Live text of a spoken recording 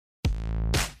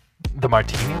The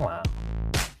Martini Lounge.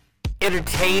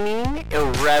 Entertaining,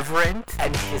 irreverent,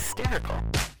 and hysterical.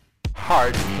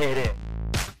 Hard-hitting.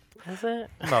 Is it?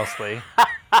 Mostly.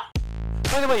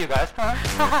 What about you guys?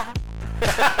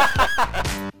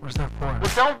 Where's that for?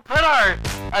 Well, don't put our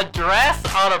address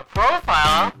on a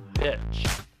profile. Bitch.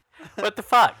 What the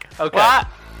fuck? Okay. What?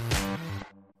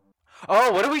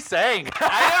 Oh, what are we saying?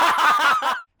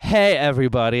 Hey,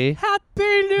 everybody. Happy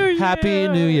New Year! Happy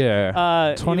New Year.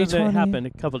 2020 2020 happened a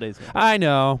couple days ago. I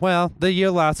know. Well, the year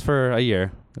lasts for a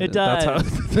year. It That's how,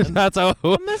 does. that's how,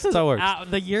 And this is that's how it works.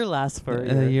 the year lasts for a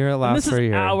The year. year And lasts for a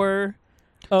year. This is our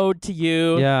ode to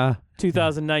you, Yeah.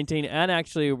 2019, and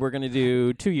actually we're gonna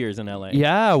do 2 years in LA.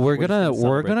 Yeah, we're just gonna gonna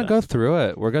celebrate go that. through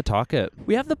it. We're gonna talk it.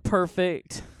 We have the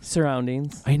perfect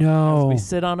surroundings. I As know. we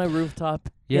sit on a rooftop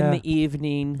in Yeah. the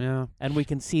evening, Yeah. and we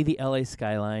can see the LA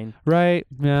skyline. Right.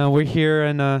 Yeah, we're here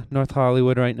in North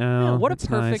Hollywood right now. Yeah, what a It's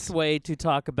perfect nice. way to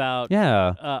talk about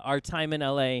Yeah. our time in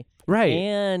LA. Right.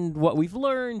 And what we've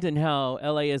learned and how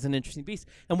LA is an interesting beast.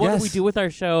 And what we Yes. do with our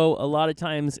show a lot of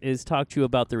times is talk to you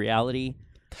about the reality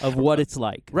of what it's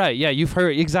like. Right, yeah, you've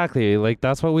heard exactly. Like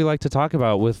that's what we like to talk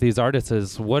about with these artists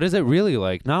is what is it really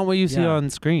like, not what you see Yeah. on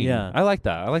screen. Yeah. I like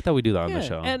that. I like that we do that on the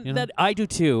show. And you know? that I do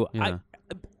too. Yeah.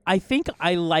 I think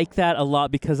I like that a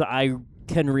lot because I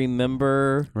can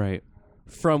remember Right.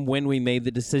 from when we made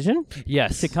the decision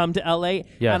Yes. to come to LA.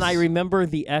 Yes. And I remember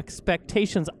the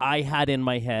expectations I had in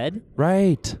my head.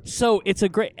 Right. So it's a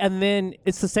great, and then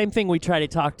it's the same thing. We try to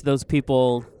talk to those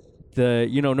people,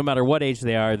 no matter what age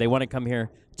they are, they want to come here,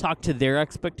 talk to their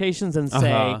expectations and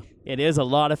say, Uh-huh. it is a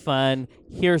lot of fun.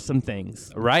 Here's some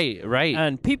things. Right. Right.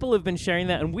 And people have been sharing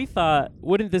that. And we thought,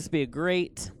 wouldn't this be a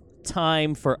great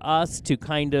time for us to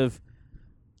kind of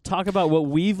talk about what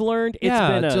we've learned? It's yeah.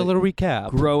 been It's a little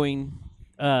recap. growing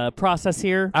process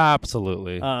here.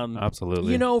 Absolutely. Um,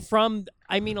 Absolutely.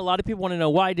 A lot of people want to know,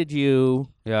 why did you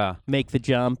Yeah. make the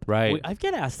jump? Right. I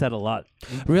get asked that a lot.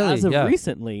 Really? As of Yeah.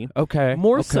 recently. Okay.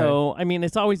 More okay. so,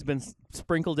 it's always been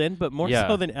sprinkled in, but more Yeah.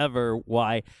 so than ever.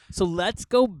 Why? So let's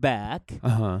go back. Uh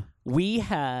huh. We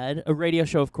had a radio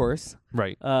show, of course,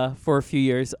 Right. for a few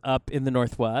years up in the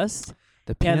Northwest.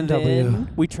 The And PNW. then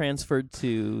we transferred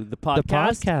to the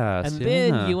podcast. The podcast. And yeah.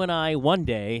 then you and I one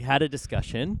day had a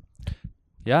discussion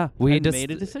Yeah. We and just made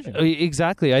a decision.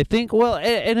 Exactly. I think. Well,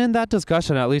 and in that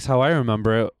discussion, at least how I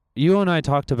remember it, you and I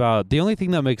talked about the only thing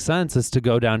that makes sense is to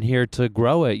go down here to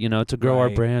grow it. To grow our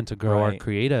Right, brand, to grow our right.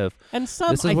 creative. And This is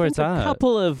I where think it's a at.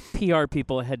 couple of PR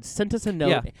people had sent us a note.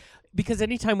 Yeah. Because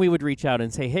anytime we would reach out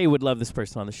and say, hey, would love this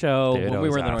person on the show, They'd when we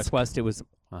always were in the ask. Northwest, it was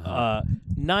Uh-huh.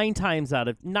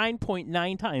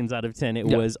 9.9 times out of 10, it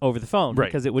Yeah. was over the phone Right.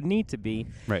 because it would need to be.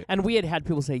 Right. And we had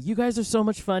people say, you guys are so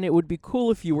much fun. It would be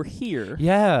cool if you were here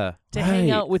Yeah. to hang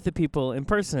right. out with the people in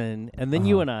person. And then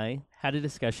you Uh-huh. and I had a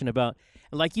discussion about,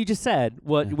 like you just said,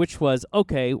 which was,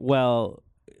 okay, well,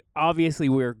 obviously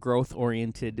we're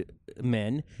growth-oriented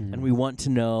men, and we want to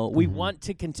know, we want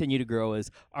to continue to grow as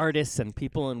artists and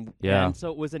people, and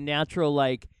so it was a natural,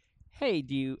 like, hey,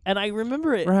 do you, and I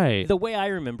remember it, Right. the way I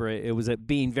remember it, it was it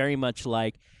being very much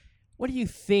like, what do you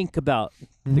think about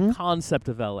the concept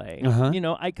of LA? Uh-huh.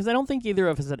 Because I don't think either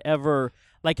of us had ever,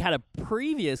 like, had a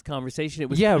previous conversation. It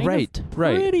was Yeah, kind right, of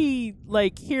right. pretty,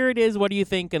 like, here it is, what do you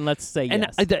think, and let's say And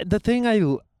yes. the thing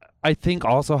I think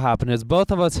also happened is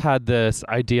both of us had this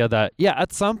idea that,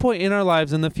 at some point in our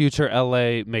lives in the future,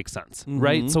 LA makes sense,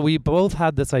 right? Mhm. So we both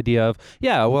had this idea of,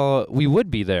 we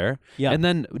would be there. Yeah. And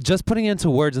then just putting it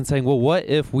into words and saying, well, what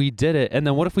if we did it? And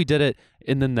then what if we did it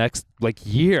in the next,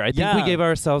 year? I think we Yeah. gave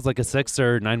ourselves, a 6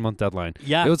 or 9 month deadline.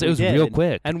 Yeah, It was we real did.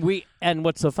 quick. And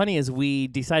what's so funny is we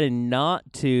decided not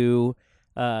to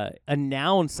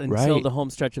announce until Right. the home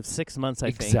stretch of 6 months, I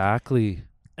think. Exactly.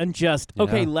 And just, Yeah.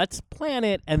 okay, let's plan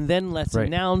it, and then let's Right.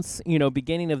 announce,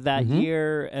 beginning of that Mhm.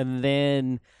 year, and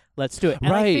then let's do it.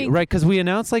 And I think, Right, because we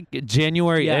announced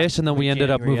January-ish, and then we ended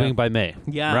up January, moving yeah. by May.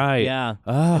 Yeah, Right. yeah.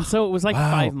 Oh, And so it was like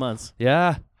wow. 5 months.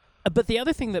 Yeah. But the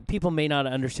other thing that people may not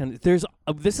understand,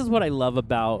 this is what I love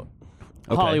about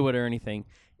Okay. Hollywood or anything,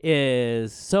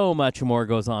 is so much more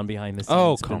goes on behind the scenes.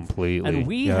 Oh, completely. And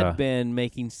we yeah. had been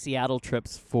making Seattle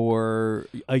trips for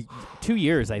 2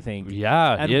 years, I think.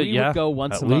 Yeah, And yeah, we yeah. would go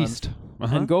once At a month least.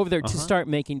 Uh-huh. and go over there to Uh-huh. start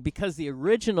making, because the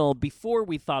original, before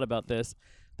we thought about this,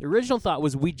 the original thought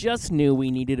was we just knew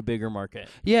we needed a bigger market.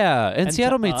 Yeah, and to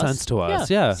Seattle made us- sense to us.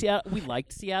 Yeah. Seattle, we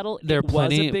liked Seattle. There It are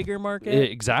plenty- was a bigger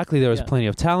market. Exactly. There was Yeah. plenty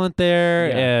of talent there,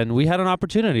 Yeah. and we had an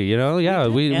opportunity, Yeah,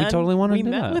 did. we And totally wanted to do We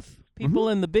met that. with people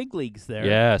in the big leagues there.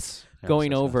 Yes.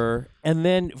 Going Yes, yes, over, and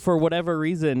then for whatever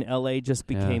reason, LA just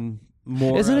Yeah. became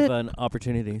more Isn't of it- an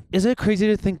opportunity. Is it crazy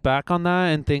to think back on that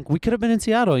and think we could have been in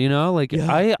Seattle, you know? Like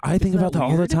Yeah. I think Isn't about that that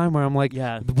all the weird? time where I'm like,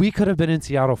 Yeah. we could have been in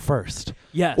Seattle first.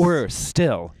 Yes. Or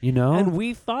still, you know? And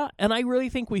we thought, and I really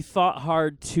think we fought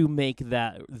hard to make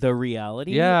that the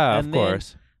reality. yeah, and of then,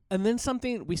 course. And then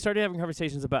we started having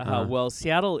conversations about how, Uh-huh. well,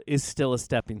 Seattle is still a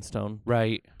stepping stone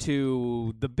Right.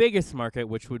 to the biggest market,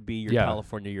 which would be your Yeah.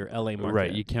 California, your LA market.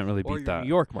 Right. You can't really or beat your that. New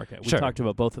York market. We Sure. talked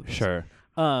about both of those. Sure.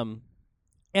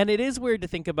 And it is weird to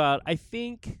think about. I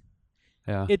think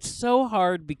Yeah. it's so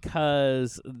hard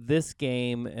because this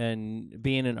game and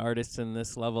being an artist in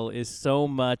this level is so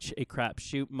much a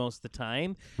crapshoot most of the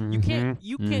time. You can't.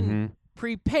 You can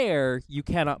prepare. You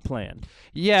cannot plan.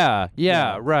 Yeah,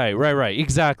 Yeah. right.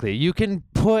 Exactly. You can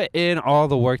put in all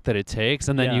the work that it takes,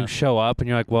 and then Yeah. you show up, and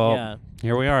you're like, well, Yeah.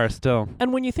 here we are still.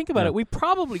 And when you think about Yeah. it, we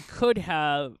probably could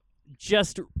have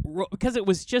just because it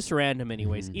was just random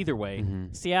anyways. Mhm. Either way,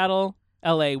 Mhm. Seattle,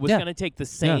 LA was Yeah. going to take the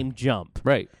same jump,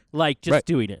 Right, like just Right.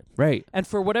 doing it. right. And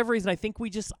for whatever reason, I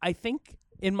think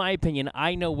in my opinion,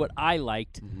 I know what I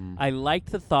liked. I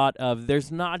liked the thought of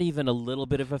there's not even a little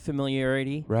bit of a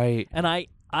familiarity, Right. and I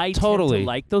tend Totally. to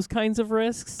like those kinds of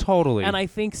risks. Totally. And I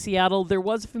think Seattle, there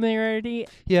was familiarity.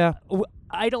 yeah.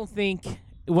 I don't think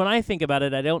when I think about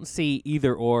it, I don't see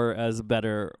either or as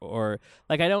better or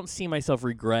like I don't see myself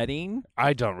regretting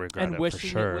I don't regret and it for wishing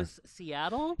sure. it was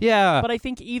Seattle. Yeah. But I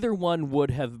think either one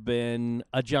would have been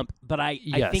a jump. But I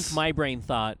think Yes. my brain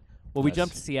thought, well, we Yes.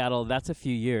 jumped to Seattle. That's a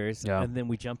few years, Yeah. and then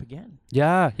we jump again.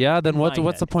 Yeah. Then in what's my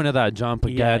the head. point of that jump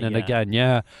Yeah, again and yeah. again?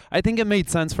 Yeah. I think it made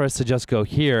sense for us to just go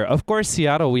here. Of course,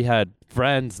 Seattle, we had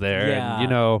friends there, Yeah, and you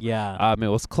know, yeah. it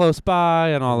was close by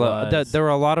and all It that. was. There were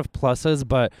a lot of pluses,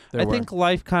 but There I were. think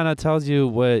life kind of tells you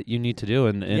what you need to do.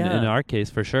 In Yeah. our case,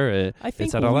 for sure, I think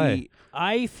it's at LA.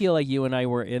 I feel like you and I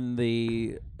were in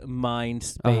the mind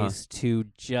space to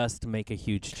just make a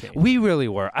huge change. We really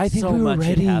were. I think so we were much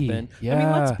ready. had happened. Yeah. I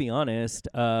mean, let's be honest.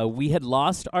 We had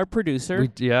lost our producer,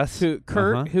 Yes.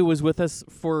 Kurt, Uh-huh. who was with us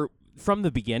from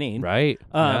the beginning. Right.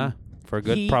 Yeah. For a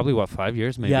good, he- probably 5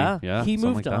 years, maybe. Yeah, he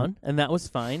something moved like on, and that was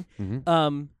fine. That.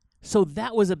 Mhm. So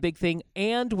that was a big thing,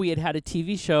 and we had a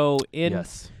TV show in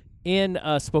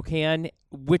Spokane,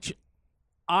 which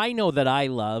I know that I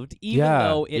loved, even Yeah,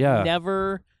 though it yeah.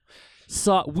 never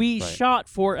saw. We Right. shot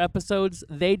 4 episodes;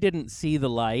 they didn't see the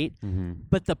light. Mhm.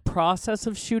 But the process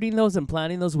of shooting those and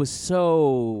planning those was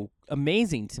so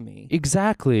amazing to me.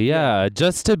 Exactly. Yeah.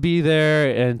 Just to be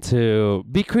there and to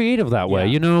be creative that way.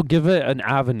 Yeah. You know, give it an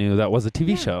avenue that was a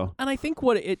TV show. And I think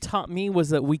what it taught me was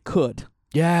that we could.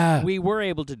 Yeah. We were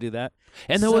able to do that.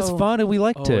 And it was So- fun, and we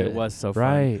liked Oh, it. it was so fun.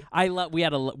 Right.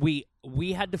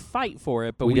 We had to fight for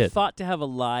it, but We we did. fought to have a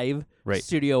live Right.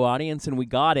 studio audience, and we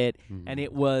got it, Mhm. and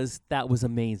that was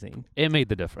amazing. It made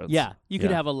the difference. Yeah, you could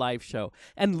Yeah. have a live show,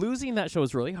 and losing that show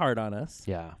was really hard on us.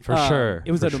 Yeah, for sure.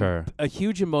 It was for a, sure. a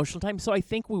huge emotional time. So I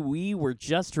think we were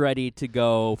just ready to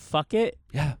go. Fuck it,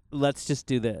 Yeah. let's just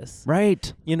do this.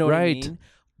 Right. You know what I Right. mean?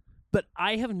 But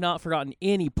I have not forgotten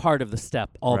any part of the step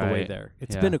all the way Right. there.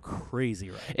 It's Yeah. been a crazy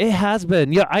ride. It has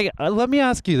been. Yeah, let me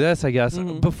ask you this, I guess.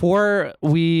 Mhm. Before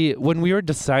when we were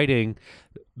deciding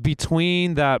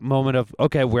between that moment of,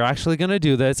 okay, we're actually going to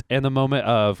do this, and the moment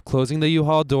of closing the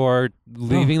U-Haul door,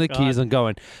 leaving the keys God. and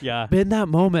going, Yeah. in that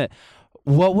moment,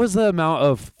 what was the amount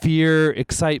of fear,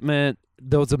 excitement,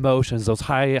 those emotions, those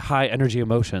high energy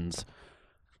emotions?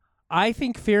 I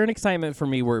think fear and excitement for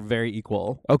me were very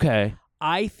equal. Okay.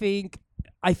 I think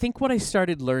what I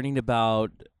started learning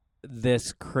about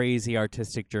this crazy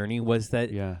artistic journey was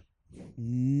that Yeah.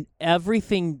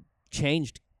 everything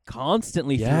changed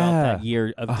constantly throughout Yeah. that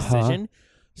year of Uh-huh. decision.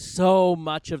 So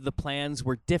much of the plans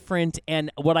were different,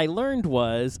 and what I learned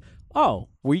was,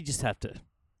 we just have to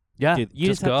Yeah. you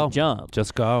just have go. to jump.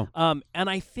 Just go. And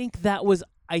I think that was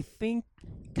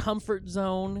comfort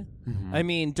zone. Mhm. I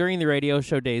mean, during the radio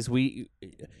show days,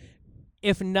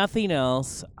 if nothing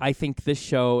else, I think this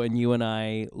show and you and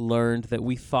I learned that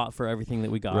we fought for everything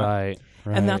that we got. Right.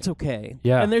 And that's okay.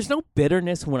 Yeah. And there's no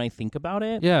bitterness when I think about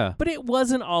it. Yeah. But it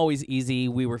wasn't always easy.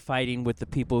 We were fighting with the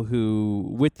people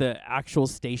with the actual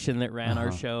station that ran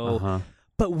our show. Uh-huh.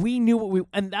 But we knew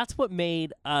and that's what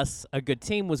made us a good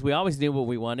team was we always knew what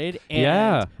we wanted. And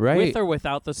Yeah, right. with or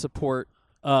without the support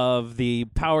of the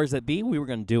powers that be, we were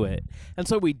going to do it. And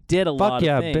so we did a lot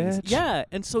yeah, of things. bitch. Yeah.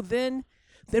 And so then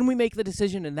we make the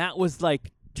decision, and that was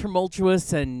like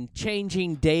tumultuous and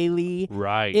changing daily.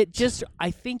 Right.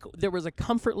 I think there was a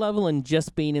comfort level in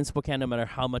just being in Spokane, no matter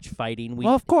how much fighting we.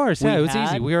 Well, of course. Yeah, we it was had.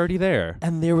 easy. We were already there.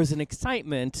 And there was an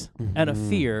excitement and a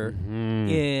fear Mhm.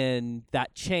 in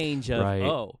that change of Right.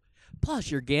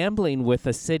 Plus, you're gambling with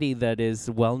a city that is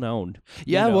well known.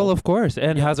 Yeah, you know? well, of course,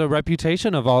 and Yeah. has a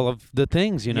reputation of all of the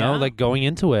things, Yeah. like going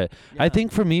into it. Yeah. I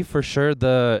think for me, for sure,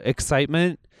 the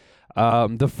excitement,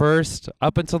 the first,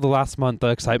 up until the last month, the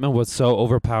excitement was so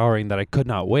overpowering that I could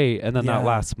not wait. And then that Yeah.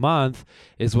 last month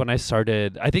is when I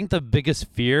started, I think the biggest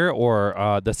fear or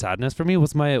the sadness for me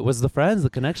was the friends, the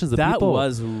connections, the that people.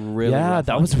 was really Yeah, rough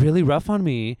that on was you. really rough on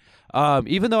me.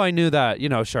 Even though I knew that,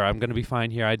 sure, I'm going to be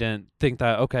fine here. I didn't think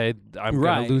that, okay, I'm going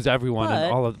Right. to lose everyone But-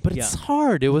 and all of but yeah. it's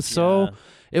hard. It was so, Yeah.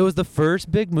 it was the first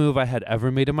big move I had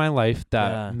ever made in my life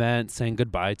that Yeah. meant saying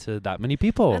goodbye to that many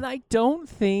people. And I don't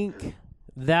think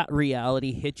that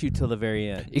reality hit you till the very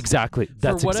end. Exactly.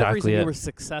 That's For whatever exactly reason, it. you were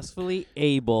successfully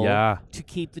able Yeah. to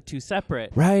keep the two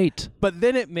separate. Right. But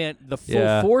then it meant the full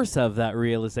Yeah. force of that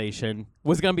realization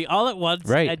was going to be all at once.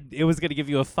 Right. And it was going to give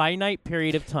you a finite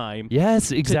period of time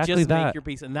Yes, exactly to just that. make your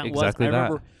peace. And that Exactly was, I that.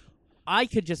 remember, I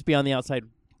could just be on the outside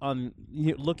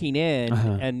looking in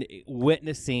Uh-huh. and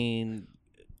witnessing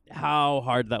how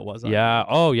hard that was. On Yeah. me.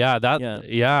 Oh, yeah. That. Yeah.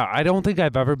 Yeah. I don't think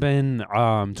I've ever been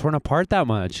torn apart that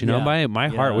much. Yeah. My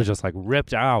heart Yeah. was just like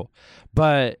ripped out.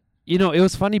 But it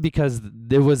was funny because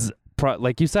there was,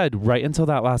 like you said, right until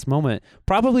that last moment,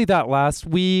 probably that last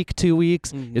week, 2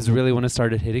 weeks is Mhm. really when it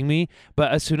started hitting me.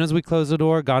 But as soon as we closed the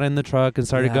door, got in the truck, and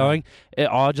started Yeah. going, it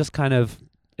all just kind of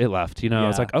it left. I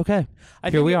was Yeah. like, okay, I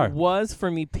here think we it are. was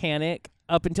for me panic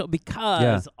up until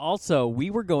because also we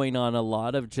were going on a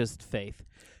lot of just faith.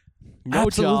 No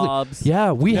Absolutely. jobs.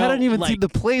 Yeah, we No, hadn't even like, seen the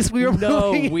place we were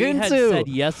No, moving we into. had said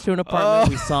yes to an apartment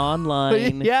we saw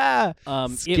online. Yeah.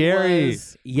 Scary. It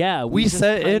was, yeah, We just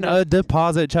set in kinda- a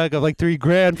deposit check of like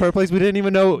 $3,000 for a place we didn't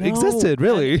even know No, existed,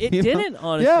 really. and It you know? didn't,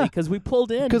 honestly, Yeah. because we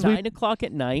pulled in 'Cause we- 9:00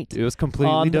 at night It was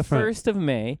completely on different. the 1st of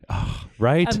May,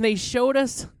 Right? and they showed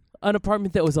us an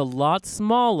apartment that was a lot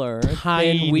smaller than we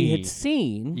Tiny. had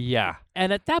seen. Yeah.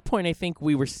 And at that point, I think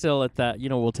we were still at that,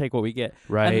 we'll take what we get.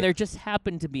 Right. And there just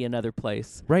happened to be another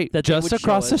place. Right. that they Just would show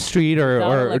across the us street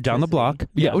without or down the block.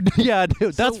 electricity. Yeah. Yeah,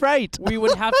 dude, that's So right. We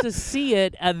would have to see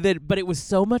it, and then, but it was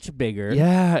so much bigger.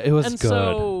 Yeah, it was And good.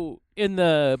 so, in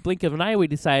the blink of an eye, we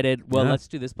decided, well, Yeah. let's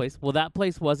do this place. Well, that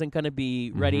place wasn't going to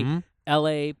be ready. Mhm.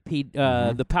 LAP,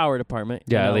 Mhm. the power department.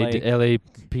 in Yeah, LA,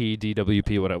 LAP,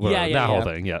 DWP, whatever. Yeah, yeah, that whole yeah.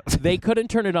 thing, yeah. they couldn't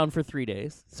turn it on for 3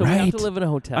 days. So we have Right. to live in a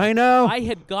hotel. I know. I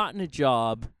had gotten a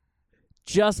job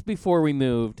just before we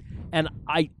moved, and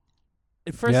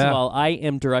first Yeah. of all, I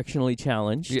am directionally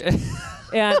challenged. Yeah.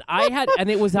 And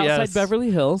it was outside Yes.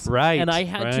 Beverly Hills. Right, And I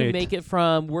had to right. make it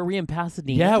from, were we in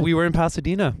Pasadena? Yeah, we were in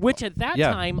Pasadena. Which at that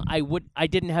Yeah. time, I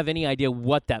didn't have any idea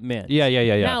what that meant. Yeah.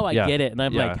 Now I yeah. get it, and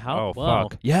I'm Yeah. like, how? Oh, Wow,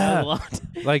 fuck. Yeah. that's a lot.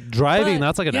 Like driving, But,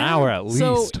 that's like an yeah, hour at least.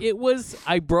 So it was,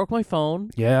 I broke my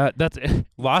phone. Yeah, that's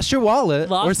lost your wallet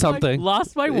or Lost something.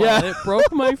 Lost my Yeah. wallet,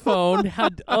 broke my phone,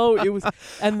 it was,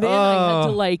 and then I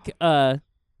had to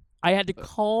I had to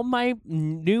call my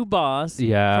new boss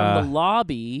Yeah. from the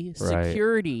lobby, Right.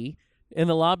 security in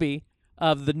the lobby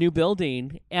of the new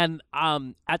building, and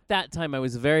at that time I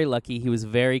was very lucky. He was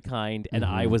very kind, and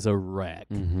I Mhm. was a wreck.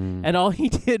 Mm-hmm. And all he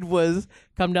did was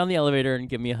come down the elevator and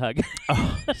give me a hug.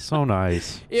 So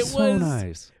nice. It so was-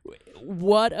 nice.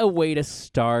 What a way to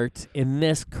start in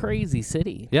this crazy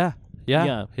city. Yeah.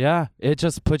 Yeah. Yeah. It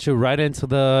just puts you right into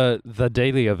the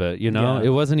daily of it, Yeah. It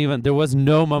wasn't even, there was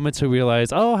no moment to realize,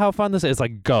 oh, how fun this is. It's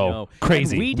like, go. No.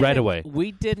 Crazy. And we Right didn't- away.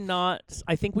 We did not,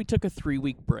 I think we took a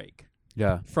 3-week break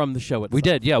Yeah. from the show itself. We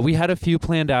did. Yeah. We had a few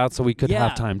planned out so we could Yeah.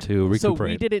 have time to recuperate. So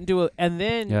we didn't do it. And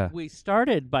then Yeah. we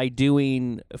started by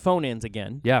doing phone-ins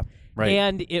again. Yeah. Right.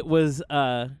 And it was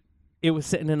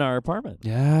sitting in our apartment.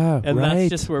 yeah. And right. that's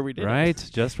just where we did it. Right.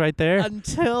 Just right there.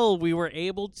 Until we were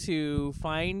able to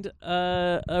find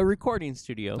a recording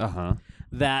studio Uh-huh.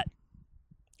 that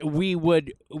we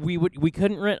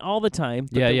couldn't rent all the time,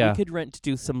 but Yeah, that yeah. we could rent to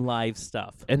do some live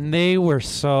stuff. And they were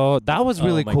that was Oh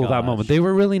really my cool, that gosh. moment. They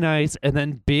were really nice. And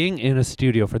then being in a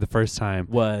studio for the first time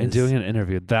Was and doing an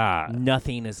interview,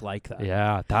 nothing is like that.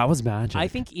 yeah, that was magic. I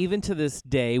think even to this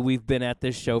day, we've been at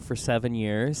this show for 7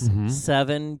 years. Mhm.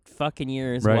 7 fucking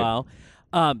years. Right. Wow.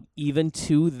 Even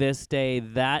to this day,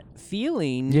 that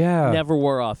feeling Yeah. never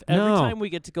wore off. Every No. time we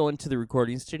get to go into the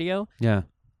recording studio, yeah.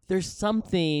 there's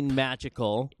something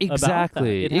magical about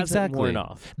Exactly, that. It hasn't exactly. worn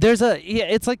off.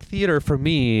 It's like theater for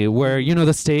me where,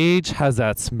 the stage has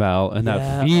that smell and Yeah,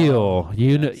 that feel. oh,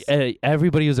 yes.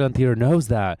 Everybody who's done theater knows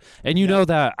that. And you know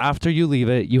that after you leave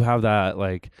it, you have that,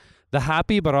 like, the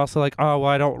happy, but also like, oh, well,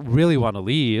 I don't really want to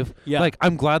leave. Yeah. Like,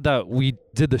 I'm glad that we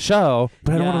did the show,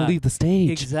 but I don't want Yeah. to leave the stage.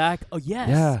 Exact. Oh yes.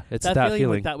 Yeah, it's that feeling.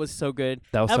 feeling. Like, that was so good.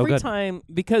 That was so Every good. time,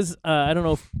 because I don't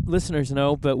know if listeners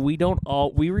know, but we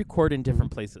record in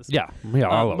different places. Yeah,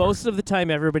 all over. Most of the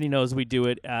time, everybody knows we do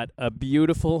it at a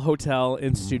beautiful hotel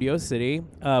in Studio City,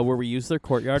 where we use their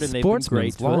courtyard, and they've been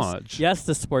great Sportsman's to us. Lodge. Yes,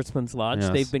 the Sportsman's Lodge. Yes.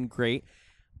 They've been great.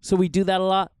 So we do that a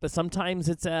lot, but sometimes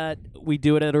we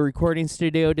do it at a recording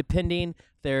studio, depending.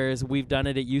 We've done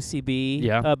it at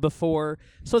UCB before,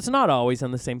 so it's not always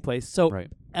in the same place. So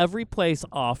Right. every place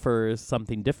offers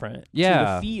something different to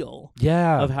Yeah. the feel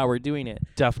Yeah, of how we're doing it.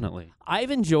 definitely. I've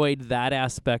enjoyed that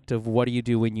aspect of what do you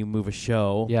do when you move a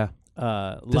show. Yeah.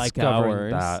 Like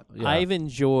Discovering ours. that, yeah. I've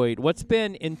enjoyed what's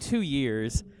been in 2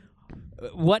 years.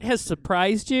 What has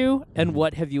surprised you, and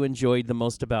what have you enjoyed the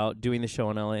most about doing the show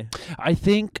in LA? I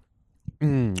think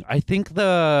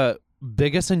the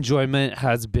biggest enjoyment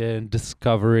has been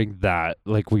discovering that,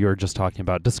 like we were just talking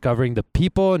about, discovering the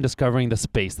people and discovering the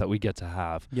space that we get to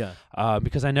have. Yeah.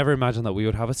 Because I never imagined that we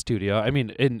would have a studio. I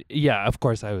mean, of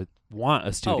course I would want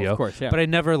a studio. Oh, of course, yeah. But I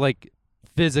never like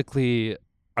physically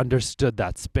understood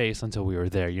that space until we were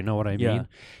there. You know what I Yeah. mean?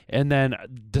 And then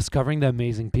discovering the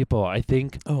amazing people. I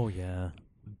think Oh yeah.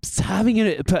 having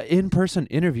in-person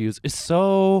interviews is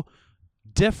so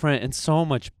different and so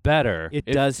much better. It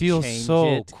does feels change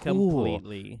so it cool.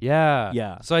 completely. Yeah.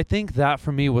 Yeah. So I think that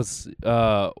for me was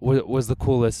the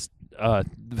coolest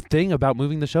thing about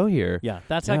moving the show here. Yeah,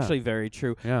 that's Yeah. actually very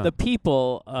true. Yeah. The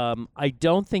people, I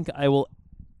don't think I will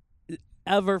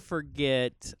ever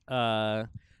forget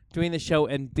doing the show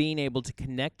and being able to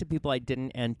connect to people I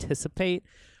didn't anticipate.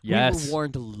 Yes. We were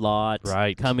warned a lot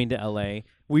Right. coming to LA.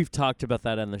 We've talked about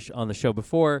that on the show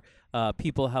before.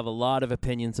 People have a lot of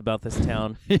opinions about this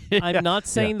town. I'm not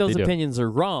saying those they do. opinions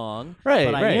are wrong, Right,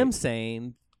 but I right. am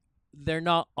saying they're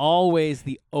not always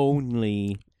the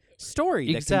only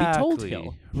story that can be told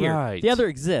here. Right. The other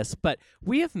exists, but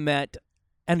we have met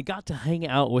and got to hang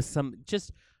out with some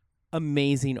just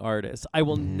amazing artists. I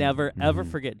will never, ever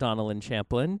forget Donna Lynn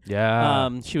Champlin. Yeah.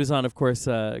 She was on, of course,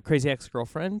 Crazy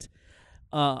Ex-Girlfriend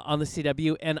on the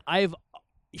CW, and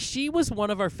she was one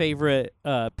of our favorite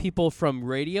people from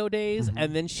radio days,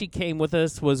 and then she came with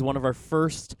us, was one of our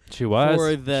first she was.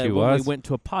 when we went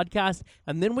to a podcast,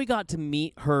 and then we got to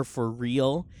meet her for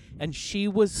real, and she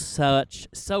was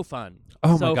so fun.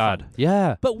 Oh So my God. fun.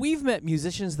 Yeah. But we've met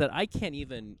musicians that I can't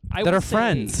even. That would are say-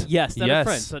 friends. Yes, that are Yes.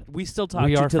 friends. That we still talk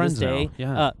We to are this friends now, day.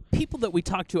 yeah. People that we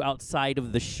talk to outside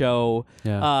of the show,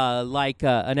 Yeah. like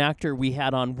an actor we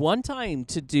had on one time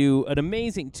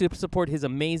to support his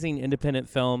amazing independent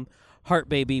film, Heart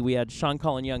Baby. We had Sean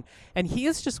Colin Young, and he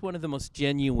is just one of the most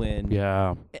genuine.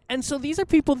 Yeah. And so these are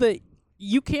people that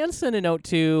you can send a note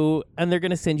to, and they're going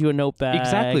to send you a note back.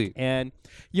 Exactly. And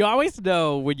you always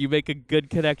know when you make a good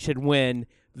connection when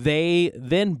they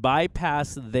then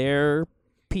bypass their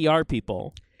PR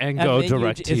people And go then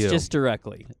direct to it's you. just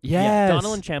directly. Yes. Yeah.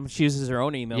 Donald Champ, she uses her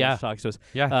own email Yeah. when she talks to us.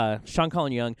 Yeah. Sean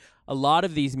Colin Young. A lot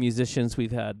of these musicians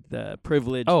we've had the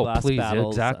privilege. Oh, Glass please,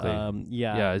 Battles, exactly.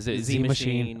 Yeah. Is it Z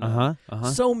Machine. Uh-huh.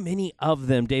 So many of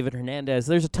them. David Hernandez.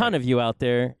 There's a ton of you out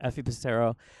there. Effie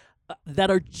Pistero.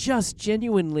 That are just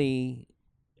genuinely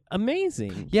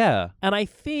amazing. Yeah. And I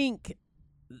think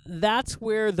that's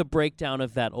where the breakdown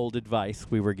of that old advice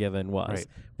we were given was. Right.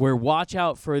 Where watch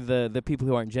out for the people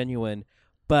who aren't genuine,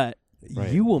 but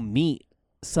Right. you will meet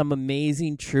some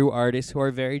amazing true artists who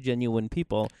are very genuine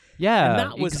people. Yeah. And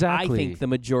that was, exactly. I think, the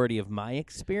majority of my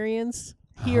experience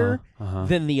here Uh-huh.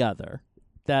 than the other.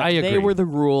 That I they agree. were the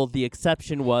rule. The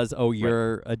exception was, oh,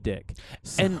 you're a dick.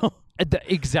 And So-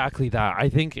 exactly that. I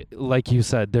think, like you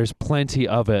said, there's plenty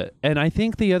of it. And I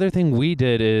think the other thing we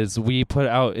did is we put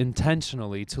out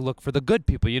intentionally to look for the good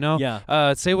people, you know?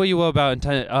 Yeah. Say what you will about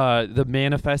the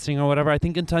manifesting or whatever. I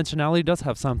think intentionality does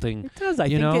have something. It does. I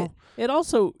You think know? it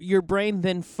also, your brain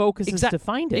then focuses to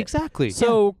find it. Exactly.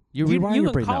 So You you rewire your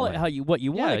can brain call that it way. what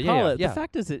you want to Yeah, call yeah, it. yeah. The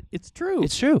fact is, it's true.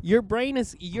 It's true. Your brain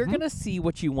is, you're going to see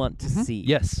what you want to see.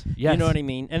 Yes. Yes. You know what I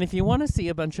mean? And if you want to see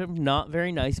a bunch of not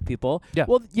very nice people, Yeah.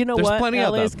 well, you know There's what? plenty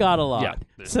of LA's them. got a lot. Yeah,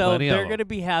 there's So plenty of they're them. going to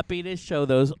be happy to show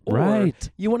those. Or Right.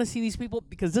 you want to see these people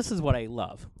because this is what I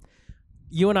love.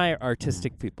 You and I are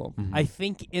artistic people. I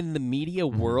think in the media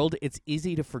world, it's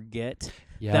easy to forget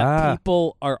Yeah. that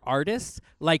people are artists.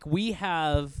 Like we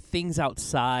have things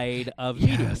outside of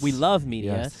media. Yes. We love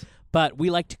media, Yes. but we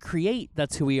like to create.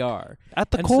 That's who we are.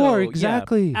 At the And core, so, yeah,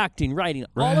 exactly. acting, writing,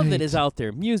 all of it Right. is out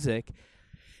there. Music.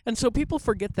 And so people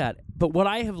forget that. But what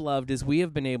I have loved is we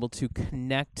have been able to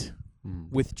connect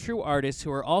with true artists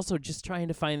who are also just trying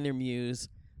to find their muse,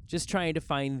 just trying to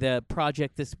find the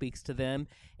project that speaks to them.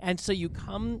 And so you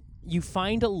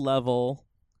find a level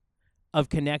of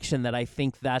connection that I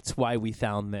think that's why we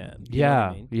found them. You know what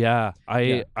I mean? Yeah.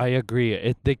 I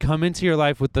agree. They come into your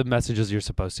life with the messages you're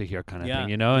supposed to hear kind of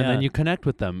thing, and then you connect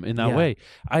with them in that way.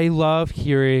 I love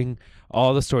hearing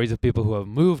all the stories of people who have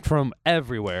moved from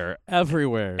everywhere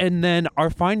and then are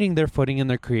finding their footing in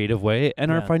their creative way and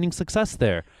are finding success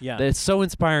there. Yeah. It's so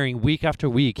inspiring week after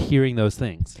week hearing those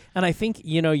things. And I think,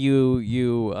 you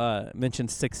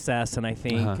mentioned success, and I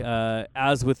think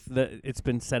as with it's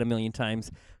been said a million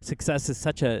times, success is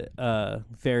such a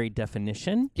varied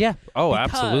definition. Yeah. Oh,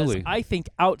 Because absolutely. I think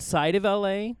outside of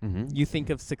LA, you think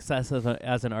of success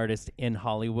as an artist in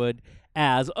Hollywood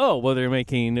as, they're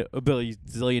making $1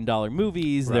 billion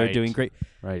movies, they're doing great.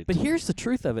 Right. But here's the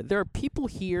truth of it. There are people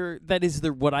here that is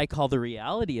what I call the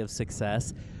reality of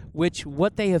success, which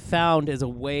what they have found is a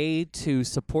way to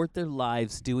support their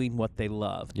lives doing what they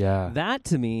love. Yeah. That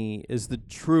to me is the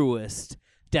truest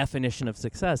definition of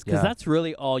success, because that's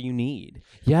really all you need.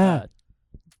 Yeah.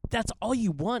 That's all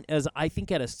you want, as I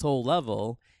think at a soul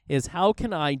level, is how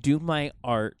can I do my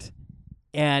art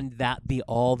and that be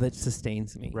all that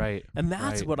sustains me. Right. And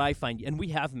that's what I find. And we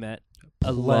have met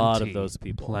a lot of those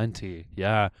people. Plenty.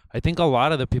 Yeah. I think a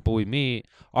lot of the people we meet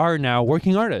are now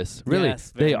working artists. Really.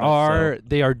 Yes, very much so.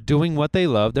 They are doing what they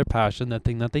love, their passion, that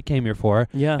thing that they came here for.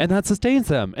 Yeah. And that sustains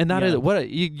them. And that is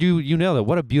you nailed it.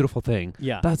 What a beautiful thing.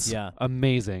 Yeah. That's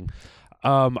amazing.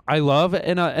 I love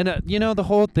and the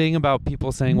whole thing about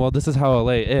people saying, well, this is how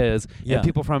LA is, and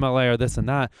people from LA are this and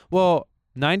that. Well,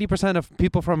 90% of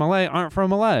people from LA aren't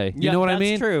from LA. You know what I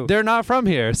mean? That's true. They're not from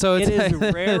here. So it is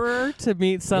rarer to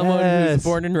meet someone who's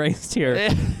born and raised here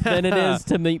than it is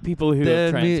to meet people who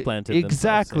have transplanted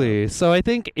exactly. themselves. So I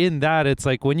think in that, it's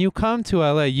like when you come to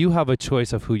LA, you have a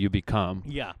choice of who you become.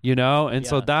 Yeah. And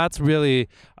so that's really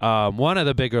one of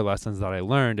the bigger lessons that I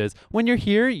learned is when you're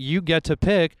here, you get to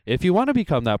pick if you want to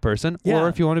become that person or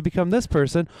if you want to become this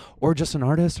person or just an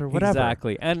artist or whatever.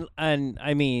 Exactly. And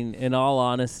I mean, in all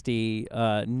honesty,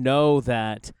 know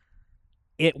that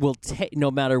it will take,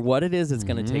 no matter what it is, it's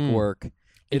going to take work.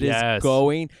 It is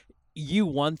going. You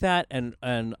want that, and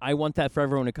I want that for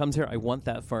everyone who comes here. I want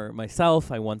that for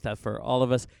myself. I want that for all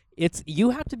of us.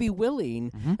 You have to be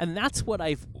willing, and that's what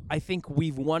I think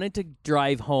we've wanted to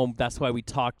drive home. That's why we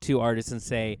talk to artists and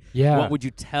say, what would you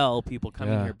tell people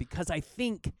coming here? Because I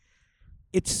think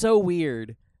it's so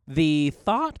weird. The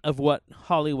thought of what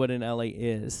Hollywood and LA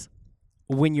is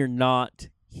when you're not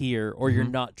here or you're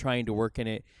not trying to work in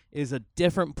it is a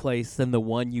different place than the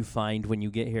one you find when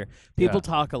you get here. People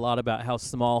talk a lot about how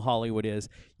small Hollywood is.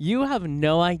 You have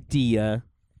no idea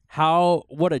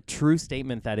what a true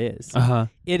statement that is.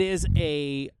 It is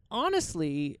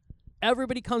honestly,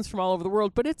 everybody comes from all over the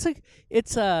world, but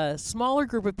it's a smaller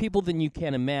group of people than you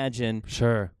can imagine.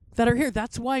 Sure. That are here.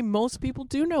 That's why most people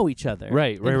do know each other.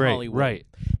 Right. in Hollywood.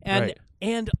 And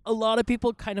And a lot of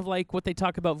people kind of like what they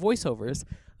talk about voiceovers.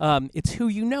 It's who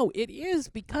you know. It is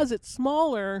because it's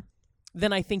smaller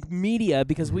than I think media,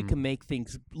 because we can make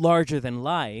things larger than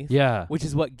life. Yeah. Which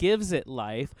is what gives it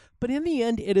life. But in the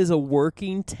end, it is a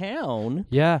working town.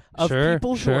 Yeah. Of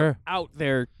people who are out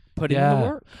there putting in the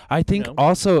work. I think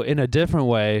also in a different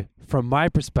way, from my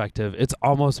perspective, it's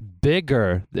almost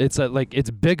bigger. It's it's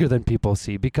bigger than people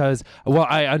see because, well,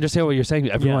 I understand what you're saying.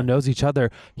 Everyone knows each other.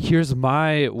 Here's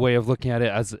my way of looking at it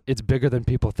as it's bigger than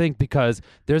people think because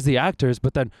there's the actors,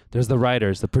 but then there's the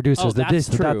writers, the producers, the this,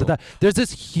 the that, the that. There's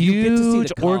this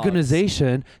huge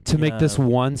organization to make this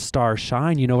one star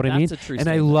shine. You know what I mean? A true and statement.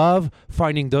 I love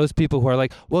finding those people who are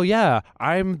like, well, yeah,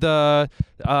 I'm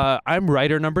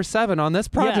writer number 7 on this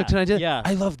project, and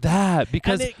I love that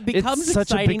because and it becomes it's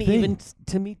such exciting a big thing. even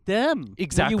to meet them.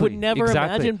 Exactly. You would never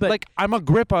imagine, but like I'm a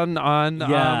grip on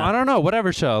I don't know,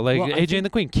 whatever show, like AJ and the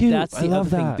Queen. Cute. That's I the love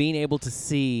other thing. that. Being able to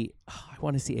see, I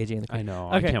want to see AJ and the Queen. I know.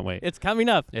 Okay, I can't wait. It's coming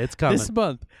up. It's coming this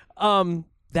month.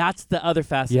 That's the other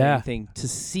fascinating thing, to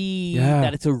see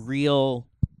that it's a real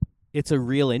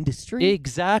industry.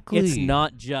 Exactly. It's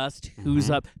not just who's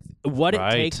up, what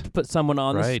it takes to put someone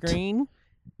on the screen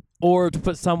or to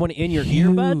put someone in your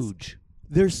earbuds.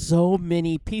 There's so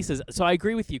many pieces. So I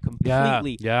agree with you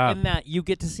completely in that you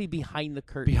get to see behind the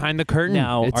curtain. Behind the curtain.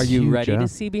 Now, it's are you huge, ready to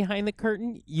see behind the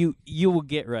curtain? You will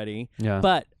get ready. Yeah.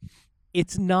 But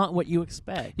it's not what you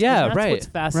expect. Yeah, and that's what's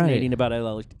fascinating about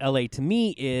LA to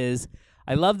me is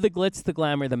I love the glitz, the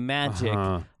glamour, the magic.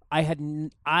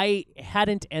 I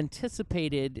hadn't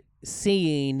anticipated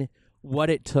seeing what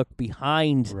it took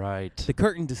behind the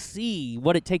curtain to see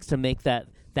what it takes to make that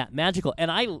magical,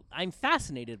 and I'm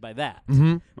fascinated by that.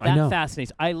 I know.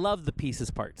 Fascinates. I love the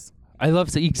pieces parts. I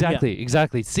love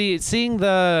exactly. Seeing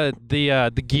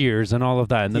the gears and all of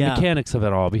that and the Yeah. mechanics of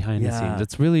it all behind the Yeah. scenes.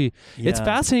 It's really it's Yeah.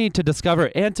 fascinating to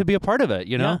discover and to be a part of it,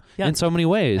 you know, Yeah. in so many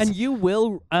ways. And you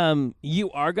will,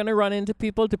 you are going to run into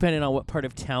people depending on what part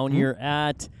of town you're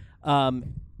at, and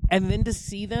then to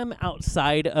see them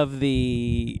outside of what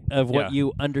Yeah.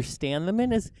 you understand them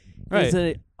in is Right.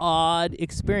 an odd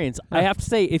experience. I have to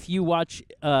say, if you watch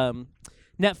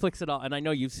Netflix at all, and I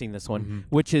know you've seen this one,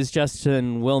 which is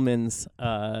Justin Willman's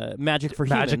Magic for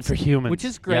Humans, which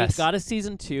is great. Yes. Got a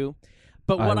season 2.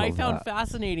 But I what I love found that.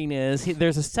 fascinating is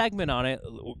there's a segment on it.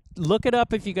 Look it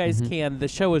up if you guys can. The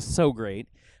show is so great.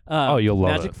 You'll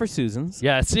love Magic it. for Susans.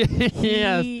 Yes.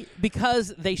 yes.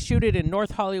 Because they shoot it in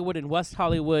North Hollywood, in West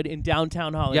Hollywood, in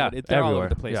downtown Hollywood. Yeah, They're all everywhere.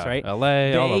 over the place, Yeah. right?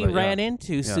 LA, all They of it, ran yeah.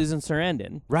 into Susan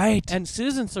Sarandon. Right. And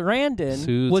Susan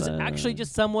Sarandon was Susan. actually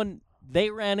just someone they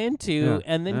ran into Yeah.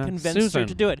 and then Yeah. convinced her Susan.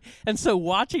 to do it. And so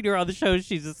watching her on the show,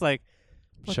 she's just like,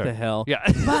 what Sure. the hell? Yeah.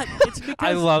 But it's because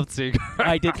I loved seeing her.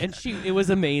 I did, and it was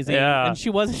amazing. Yeah. And she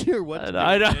wasn't sure what to do.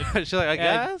 I know. She's like, I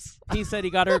And guess. He said he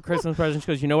got her a Christmas present. She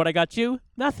goes, you know what I got you?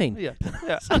 Nothing. Yeah.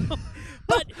 Yeah.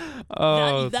 But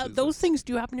Oh, that, those things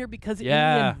do happen here because in the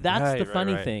Yeah, end, that's right, the right,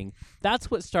 funny right. thing. That's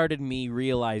what started me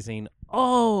realizing,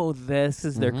 oh, this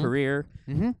is their career.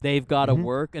 Mhm. They've got to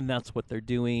work, and that's what they're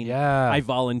doing. Yeah. I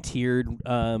volunteered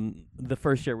the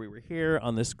first year we were here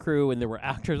on this crew, and there were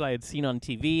actors I had seen on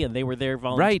TV, and they were there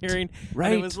volunteering.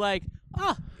 Right. And it was like,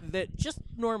 that just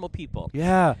normal people.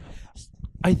 Yeah.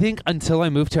 I think until I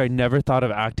moved here, I never thought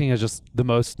of acting as just the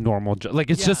most normal job.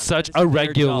 Like, it's Yeah, just such it's a their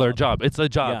regular job. job. It's a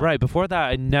job, Yeah. right? Before that,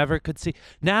 I never could see.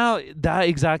 Now, that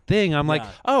exact thing, I'm like,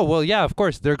 Yeah. oh, well, yeah, of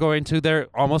course. They're going to their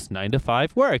almost 9 to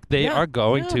 5 work. They Yeah, are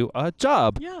going yeah. to a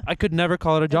job. Yeah. I could never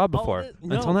call it a job All before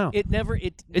the- until now. It never.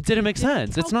 It It didn't make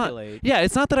sense. It's not. calculate. Yeah,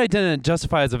 it's not that I didn't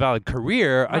justify as a valid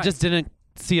career. I Right. just didn't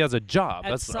see as a job.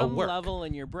 At That's a some work. level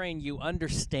in your brain, you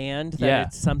understand that Yeah.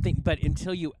 it's something, but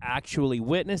until you actually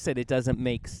witness it, it doesn't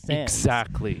make sense.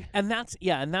 Exactly. And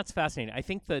that's fascinating. I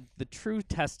think the true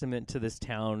testament to this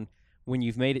town, when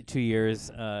you've made it 2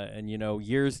 years, and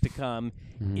years to come,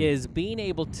 Mm-hmm. is being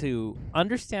able to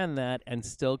understand that and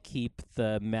still keep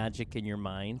the magic in your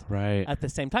mind Right. at the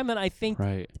same time. And I think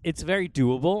Right. it's very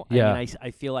doable. Yeah. I mean, I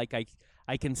feel like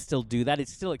I can still do that.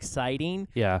 It's still exciting.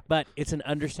 Yeah. But it's an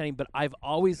understanding. But I've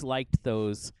always liked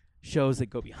those shows that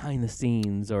go behind the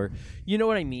scenes, or you know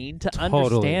what I mean, to Totally.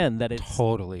 understand that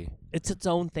Totally. it's its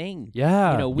own thing.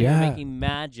 Yeah. We yeah. are making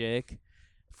magic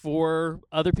for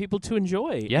other people to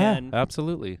enjoy. Yeah. And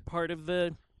Absolutely. part of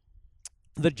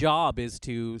the job is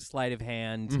to sleight of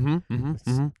hand,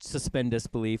 Mm-hmm. suspend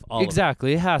disbelief. All of it.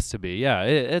 Exactly. It has to be. Yeah.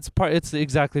 It's part. It's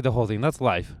exactly the whole thing. That's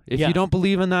life. If Yeah. you don't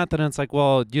believe in that, then it's like,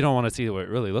 well, you don't want to see what it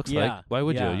really looks Yeah. like. Why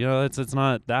would Yeah. you? You know, it's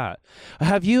not that.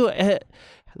 Have you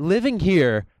living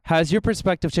here? Has your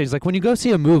perspective changed? Like when you go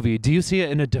see a movie, do you see it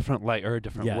in a different light or a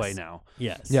different Yes. way now?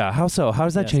 Yes. Yeah. How so? How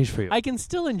does that Yes. change for you? I can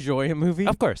still enjoy a movie.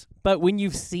 Of course. But when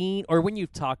you've seen, or when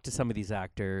you've talked to some of these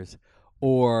actors,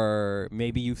 or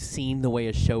maybe you've seen the way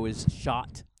a show is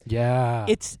shot, Yeah.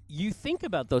 you think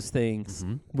about those things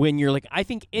Mhm. when you're like, I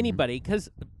think anybody, because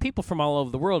people from all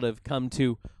over the world have come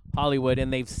to Hollywood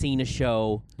and they've seen a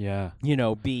show, Yeah. you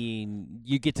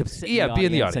get to sit Yeah, be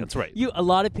in the and audience, right. A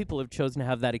lot of people have chosen to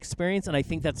have that experience, and I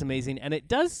think that's amazing. And it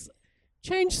does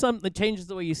change something. It changes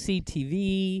the way you see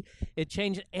TV. It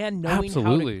changes, and knowing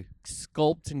Absolutely. how to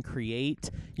sculpt and create.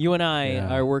 You and I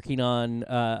Yeah. are working on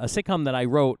a sitcom that I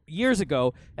wrote years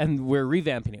ago, and we're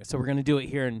revamping it. So we're going to do it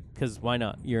here, because why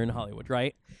not? You're in Hollywood,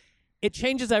 right? It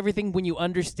changes everything when you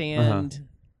understand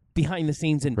behind the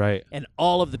scenes and Right. and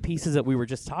all of the pieces that we were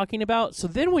just talking about. So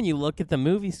then when you look at the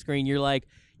movie screen, you're like,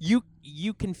 you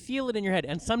can feel it in your head.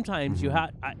 And sometimes you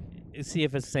have, see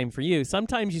if it's the same for you.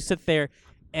 Sometimes you sit there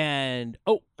and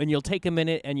you'll take a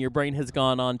minute and your brain has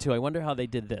gone on to, I wonder how they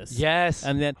did this. Yes.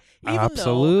 And then even though I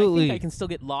Absolutely. think I can still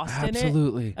get lost in it,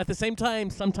 Absolutely. at the same time,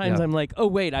 sometimes Yeah. I'm like, oh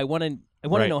wait, I want to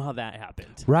Right. know how that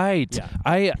happened. Right.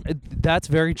 Yeah. That's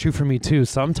very true for me too.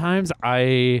 Sometimes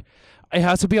it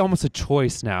has to be almost a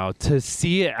choice now to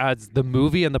see it as the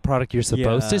movie and the product you're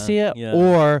supposed to Yeah, see it, yeah.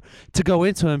 or to go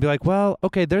into it and be like, well,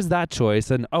 okay, there's that choice,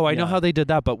 and I know Yeah. how they did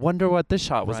that, but wonder what this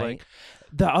shot was Right. like.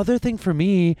 The other thing for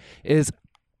me is,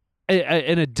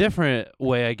 in a different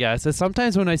way, I guess, is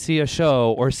sometimes when I see a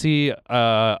show or see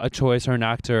a choice or an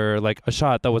actor, like a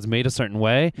shot that was made a certain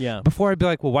way, Yeah. before I'd be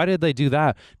like, well, why did they do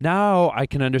that? Now I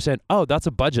can understand, oh, that's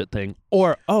a budget thing,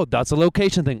 or oh, that's a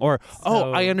location thing, or oh,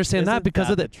 So I understand that isn't because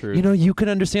that of the truth? you can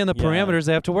understand the Yeah. parameters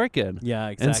they have to work in. Yeah,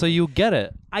 exactly. And so you get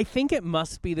it. I think it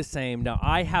must be the same. Now,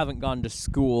 I haven't gone to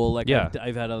school. Like Yeah.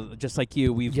 I've had just like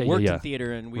you. We've Yeah, worked yeah. in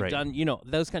theater and we've Right. done,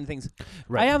 those kind of things.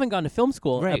 Right. I haven't gone to film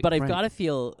school, Right, but I've right. got to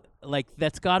feel like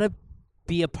that's got to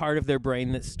be a part of their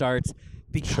brain that starts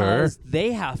because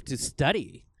they have to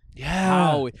study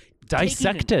how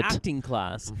Dissect taking an it. acting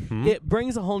class. Mhm. It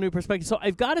brings a whole new perspective. So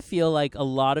I've got to feel like a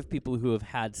lot of people who have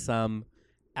had some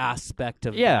aspect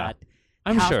of that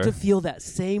I'm have sure. to feel that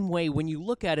same way when you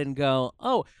look at it and go,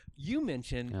 oh, you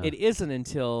mentioned Yeah. it isn't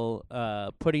until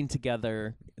putting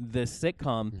together this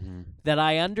sitcom Mhm. that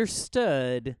I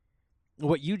understood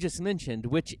what you just mentioned,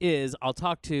 which is I'll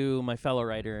talk to my fellow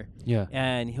writer Yeah.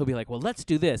 and he'll be like, well, let's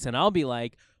do this. And I'll be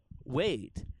like,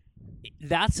 wait,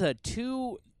 that's a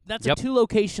two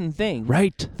location thing.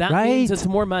 Right. That right. means it's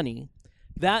more money.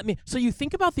 So you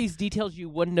think about these details you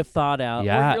wouldn't have thought out.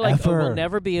 Yeah, or you're like, oh, we'll ever.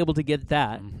 never be able to get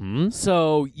that. Mm-hmm.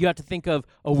 So you have to think of,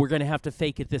 oh, we're going to have to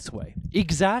fake it this way.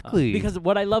 Exactly. Because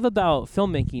what I love about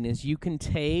filmmaking is you can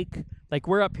take, like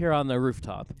we're up here on the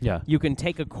rooftop. Yeah. You can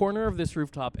take a corner of this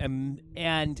rooftop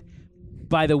and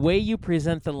by the way you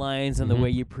present the lines and the way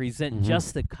you present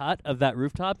just the cut of that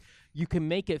rooftop, you can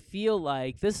make it feel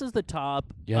like this is the top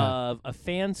of a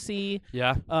fancy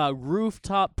Yeah.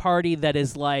 rooftop party that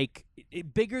is like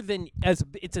bigger than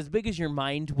it's as big as your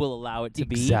mind will allow it to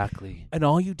be. Exactly. And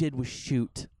all you did was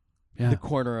shoot Yeah. the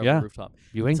corner of Yeah. the rooftop.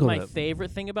 You It's angled my it.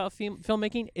 favorite thing about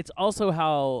filmmaking. It's also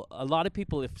how a lot of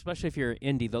people, especially if you're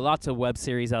indie, there are lots of web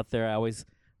series out there. I always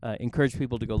encourage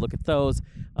people to go look at those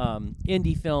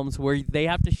indie films where they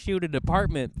have to shoot an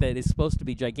apartment that is supposed to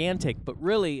be gigantic, but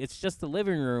really it's just the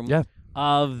living room Yeah.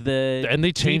 of the And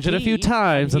they changed it a few TV,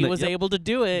 times, And and he they- was yep. able to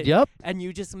do it. Yep. And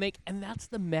you just and that's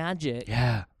the magic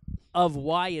Yeah. of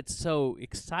why it's so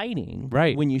exciting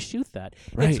Right. when you shoot that.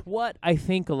 Right. It's what I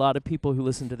think a lot of people who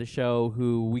listen to the show,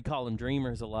 who we call them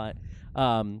dreamers a lot,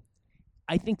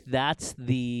 I think that's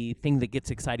the thing that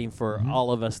gets exciting for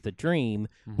all of us that dream,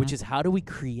 which is how do we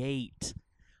create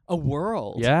a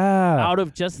world Yeah. out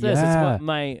of just this? It's Yeah. what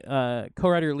my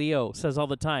co-writer Leo says all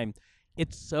the time.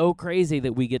 It's so crazy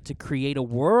that we get to create a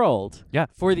world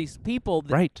for these people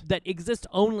that exist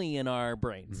only in our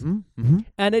brains. Mm-hmm.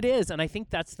 And it is, and I think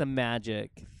that's the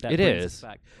magic that It brings is. us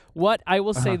back. What I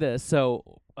will say this, so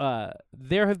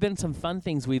there have been some fun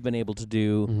things we've been able to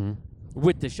do Mm-hmm.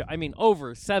 with the show. I mean,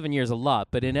 over 7 years a lot,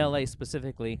 but in LA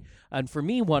specifically. And for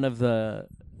me, one of the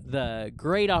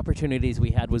great opportunities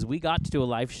we had was we got to do a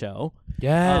live show.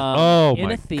 Yeah. In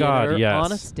my a theater, God. Yes.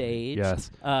 on a stage. Yes.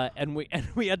 And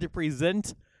we had to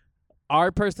present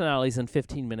our personalities in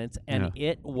 15 minutes, and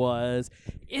it was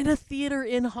in a theater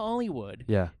in Hollywood.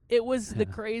 Yeah. It was the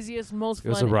craziest, most It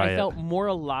was fun. a riot. I felt more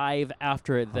alive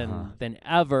after it than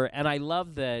ever, and I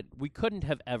love that we couldn't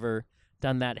have ever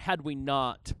done that had we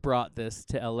not brought this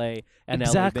to LA and LA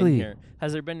Exactly. been here.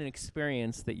 Has there been an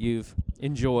experience that you've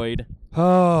enjoyed?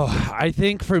 Oh, I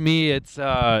think for me, it's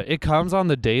it comes on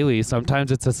the daily.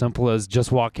 Sometimes it's as simple as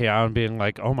just walking out and being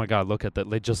like, "Oh my God, look at that!"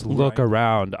 Like just look Right.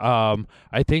 around.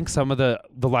 I think some of the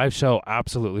live show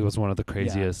absolutely was one of the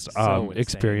craziest so insane.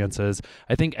 experiences.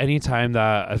 I think anytime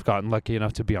that I've gotten lucky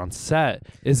enough to be on set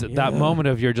is that moment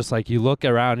of you're just like you look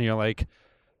around and you're like,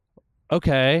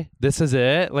 okay, this is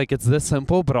it. Like it's this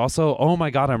simple, but also, oh my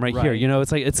God, I'm right here. Right. You know,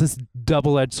 it's like it's this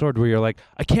double-edged sword where you're like,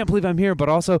 I can't believe I'm here, but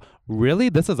also, really,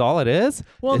 this is all it is.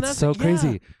 Well, It's that's so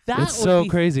crazy. That It's would so be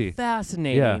crazy.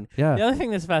 fascinating. Yeah. The other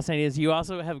thing that's fascinating is you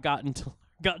also have got to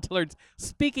learn.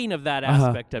 Speaking of that Uh-huh.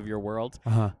 aspect of your world,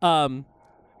 Uh-huh.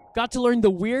 got to learn the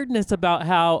weirdness about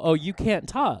how you can't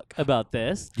talk about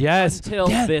this Yes. until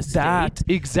Yeah, this that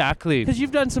date. exactly. Because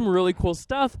you've done some really cool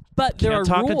stuff, but there Can't are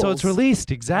talk rules. until it's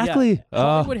released. Exactly. Yeah.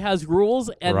 Hollywood has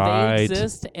rules, and Right. they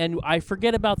exist, and I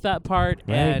forget about that part.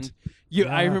 Right. And I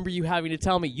Yeah. remember you having to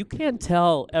tell me you can't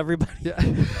tell everybody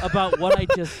about what I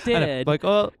just did like,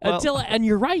 oh, well, until. And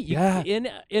you're right. Yeah.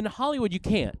 In Hollywood, you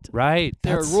can't. right.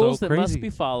 There That's are rules so that must crazy. be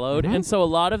followed, Mhm. and so a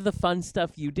lot of the fun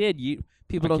stuff you did,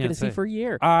 people I don't get can't to see say. for a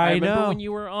year. I remember know. when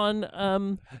you were on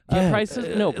Yeah.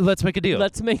 Prices. No, Let's make a deal.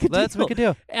 Let's make a deal. Let's make a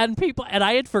deal. And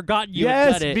I had forgotten you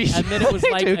Yes, had done it, me and then it was too.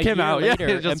 like It a came year out. Yeah, later,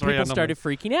 just and people randomly. started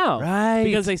freaking out Right.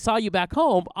 because they saw you back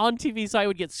home on TV. So I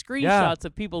would get screenshots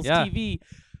of people's Yeah. TV.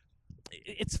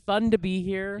 It's fun to be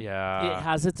here. Yeah. It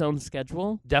has its own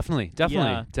schedule, Definitely.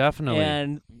 Yeah. Definitely.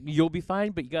 and you'll be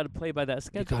fine. But you got to play by that You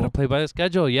schedule. gotta play by the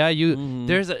schedule. Yeah, you.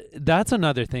 Mhm. That's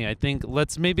another thing. I think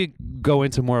let's maybe go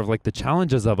into more of like the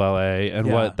challenges of LA and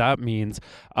Yeah. what that means.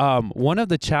 One of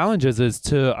the challenges is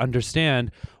to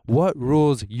understand what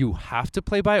rules you have to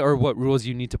play by or what rules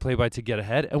you need to play by to get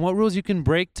ahead and what rules you can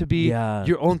break to be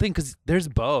your own thing, because there's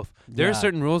both. There are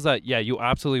certain rules that, you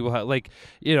absolutely will have, like,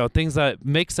 things that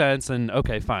make sense and,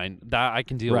 okay, fine, that I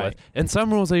can deal with. And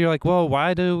some rules that you're like, well,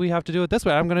 why do we have to do it this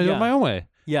way? I'm going to do it my own way.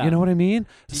 Yeah. You know what I mean?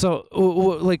 So,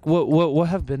 like, what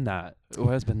have been that?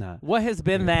 What has been that? What has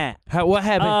been that? What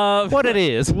happened? What it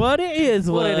is. What it is.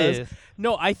 What it is.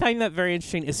 No, I find that very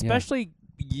interesting, especially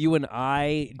you and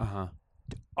I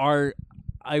are,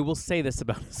 I will say this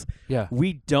about us. Yeah.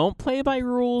 We don't play by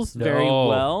rules very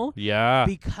well. Yeah.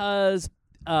 Because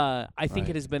I think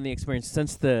it has been the experience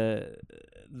since the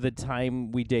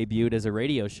time we debuted as a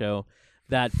radio show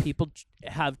that people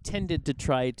have tended to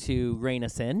try to rein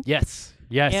us in. Yes.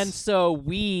 Yes. And so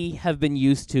we have been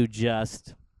used to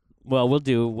just, well, we'll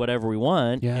do whatever we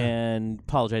want and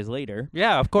apologize later.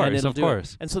 Yeah, of course, of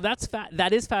course. And so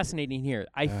that is fascinating here.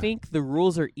 I think the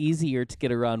rules are easier to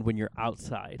get around when you're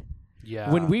outside.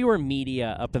 Yeah. When we were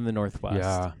media up in the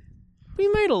Northwest, we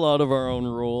made a lot of our own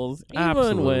rules,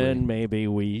 even when maybe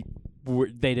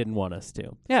they didn't want us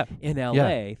to. Yeah. In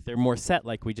LA, they're more set,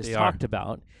 like we just talked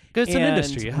about. Because it's an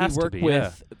industry. It has to be.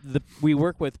 We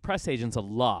work with press agents a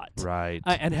lot. Right.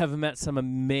 And have met some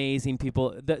amazing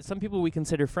people. Some people we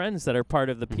consider friends that are part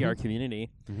of the PR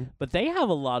community. But they have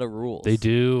a lot of rules. They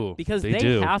do. Because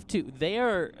they have to. They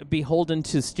are beholden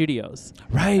to studios.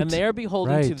 Right. And they are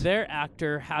beholden to their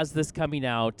actor has this coming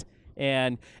out.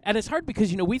 And it's hard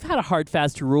because, we've had a hard,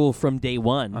 fast rule from day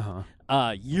one.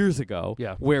 Years ago,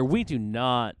 where we do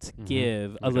not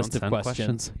give a list of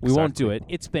questions. We won't do it.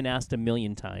 It's been asked a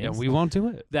million times. Yeah, we won't do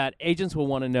it. That agents will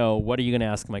want to know, what are you going to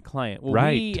ask my client? Well,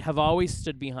 we have always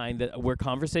stood behind that we're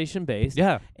conversation-based.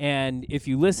 Yeah. And if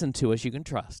you listen to us, you can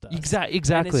trust us.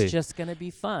 Exactly. And it's just going to be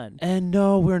fun. And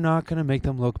no, we're not going to make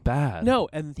them look bad. No,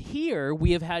 and here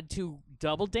we have had to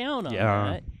double down on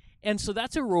that. And so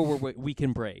that's a rule where we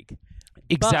can break.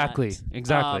 Exactly.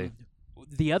 But,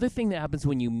 the other thing that happens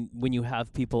when you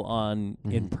have people on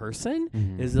in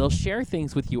person is they'll share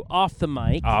things with you off the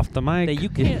mic that you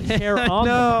can't share on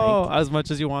the mic as much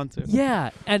as you want to. Yeah,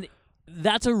 and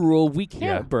that's a rule we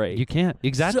can't break. You can't.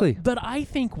 Exactly. So, but I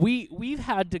think we've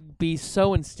had to be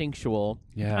so instinctual.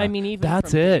 Yeah. I mean, even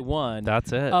that's from it. day one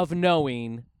That's it. of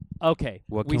knowing, okay,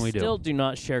 what can we still do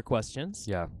not share questions.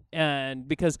 Yeah. And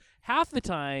because half the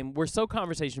time we're so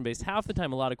conversation based, half the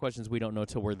time a lot of questions we don't know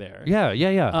till we're there.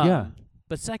 Yeah.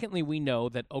 But secondly, we know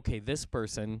that, okay, this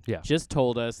person just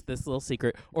told us this little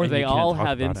secret, or they all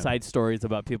have inside stories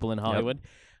about people in Hollywood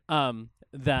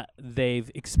that they've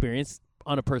experienced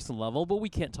on a personal level, but we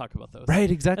can't talk about those.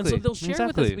 Right, exactly. And so they'll share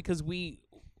with us because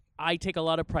I take a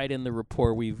lot of pride in the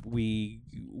rapport we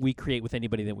create with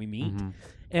anybody that we meet.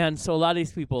 And so a lot of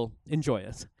these people enjoy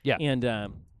us. Yeah.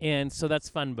 And so that's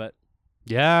fun, but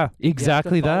yeah,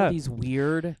 exactly that. These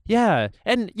weird. Yeah,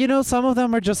 and some of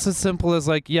them are just as simple as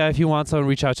like, if you want someone,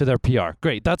 reach out to their PR.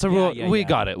 Great, that's a rule. We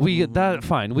got it. We that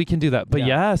fine. We can do that.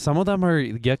 But some of them are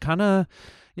kind of.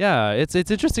 Yeah, it's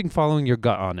interesting following your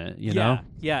gut on it. You know.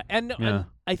 Yeah, and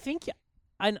I think,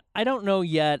 I don't know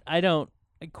yet. I don't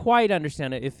quite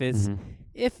understand it if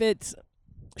it's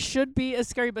should be as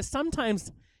scary, but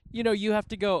sometimes. You have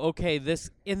to go, okay,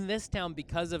 in this town,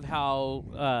 because of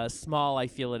how small I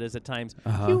feel it is at times,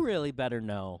 you really better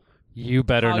know. You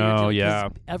better know,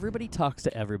 everybody talks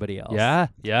to everybody else. Yeah.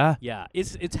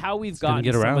 It's how we've gotten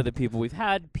some of the people. We've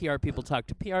had PR people talk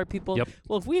to PR people. Yep.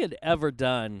 Well, if we had ever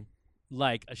done,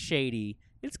 like, a shady,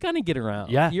 it's going to get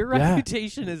around. Yeah. Your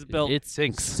reputation is built it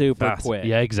sinks super fast. quick.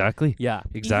 Yeah, exactly. Yeah.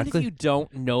 Exactly. Even if you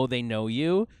don't know they know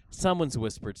you, someone's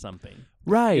whispered something.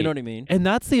 Right. You know what I mean? And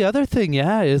that's the other thing,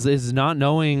 is not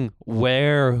knowing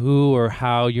where, who, or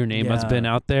how your name has been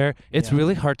out there. It's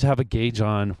really hard to have a gauge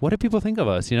on what do people think of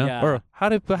us, Yeah. Or how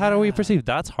do we perceive?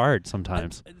 That's hard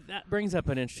sometimes. That brings up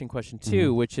an interesting question,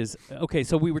 too, which is, okay,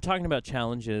 so we were talking about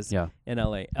challenges in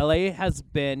LA. LA has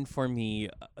been, for me,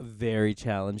 very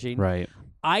challenging. Right.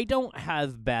 I don't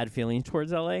have bad feelings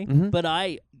towards LA, but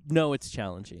I know it's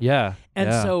challenging. Yeah.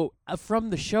 And so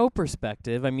from the show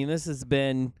perspective, I mean, this has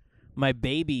been my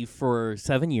baby for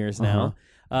 7 years now.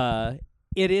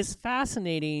 It is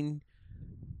fascinating.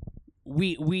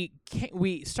 We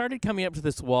started coming up to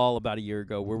this wall about a year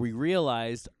ago where we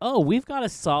realized, we've got a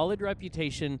solid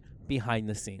reputation behind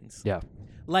the scenes. Yeah.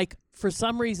 Like, for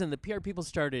some reason, the PR people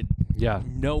started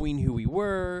knowing who we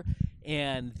were,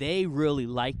 and they really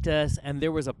liked us, and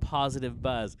there was a positive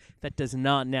buzz that does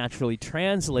not naturally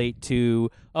translate to,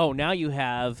 now you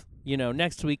have,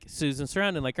 next week Susan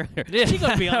Sarandon, like earlier. She's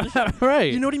going to be on the show.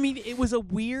 Right. You know what I mean? It was a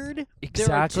weird. Exactly.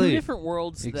 There are two different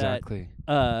worlds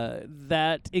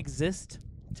that exist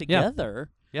together.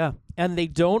 Yeah. and they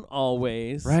don't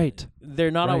always. Right.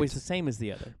 They're not Right. always the same as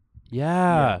the other.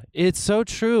 Yeah, it's so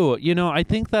true. I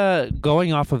think that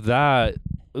going off of that,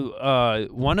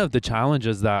 one of the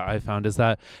challenges that I found is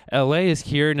that LA is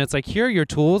here, and it's like, here are your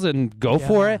tools and go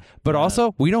for Yeah, it. But yeah.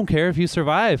 also, we don't care if you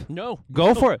survive. No.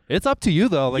 Go for it. It's up to you,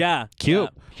 though. Like, Yeah, cute.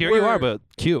 yeah. Here you are, We're- but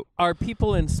cute. Our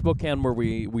people in Spokane where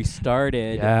we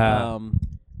started, Yeah.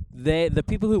 the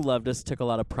people who loved us took a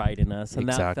lot of pride in us, and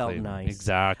that felt nice.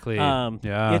 Exactly.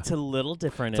 Yeah. It's a little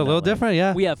different. It's a little LA. different,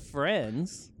 yeah. We have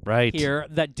friends Right. here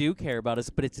that do care about us,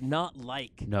 but it's not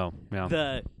like No.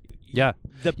 Yeah.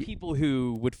 the people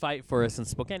who would fight for us in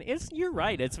Spokane. You're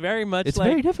right. It's very much It's like,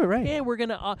 very different, right? yeah, we're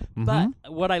gonna. But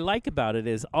what I like about it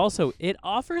is also it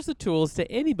offers the tools to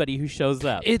anybody who shows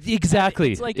up.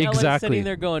 Exactly. It's like LA exactly. sitting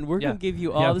there going, "We're Yeah. gonna give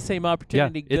you all Yeah. the same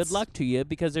opportunity. Good it's- luck to you,"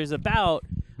 because there's about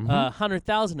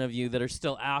 100,000 of you that are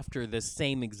still after this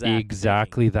same exact.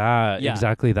 Exactly thing. that. Yeah.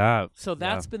 Exactly that. So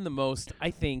that's been the most, I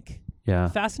think, Yeah.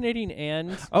 fascinating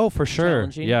and Oh, for sure.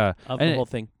 challenging Yeah. of And the whole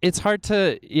thing. it's hard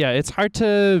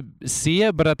to see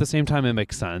it, but at the same time it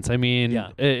makes sense. I mean, Yeah.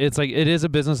 it's like it is a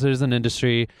business, it is an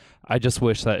industry. I just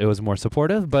wish that it was more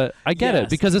supportive, but I get it Yes,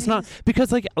 because it it's not is.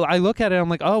 because like I look at it, I'm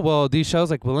like, oh well, these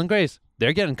shows like Will and Grace,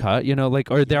 they're getting cut,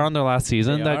 or they're on their last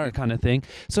season, They that are. kind of thing.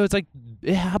 So it's like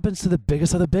it happens to the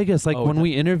biggest of the biggest. Like Oh, when yeah.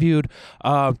 we interviewed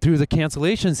Oh, through the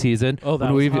cancellation season, that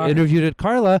when was we hard. interviewed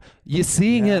Carla, you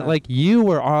seeing Yeah. it like you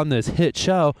were on this hit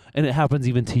show, and it happens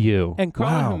even to you. And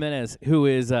Carla wow. Jimenez, who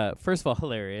is first of all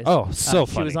hilarious. Oh, so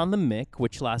She funny. was on the Mick,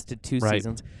 which lasted 2 Right.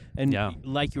 seasons, and Yeah.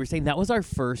 like you were saying, that was our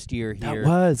first year That here.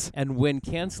 was. And when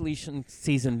cancellation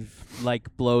season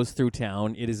blows through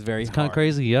town, it is very It's kind of hard.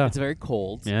 crazy, yeah. It's very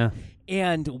cold. Yeah.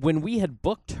 And when we had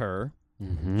booked her,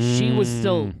 she was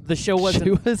still the show wasn't. She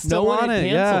was still no one on had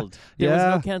it, yeah. canceled. There was Yeah.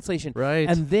 no cancellation. Right.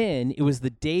 And then it was the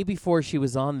day before she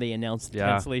was on. They announced the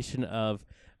Yeah. cancellation of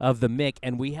the Mick,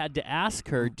 and we had to ask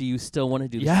her, "Do you still want to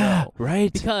do the Yeah, show?"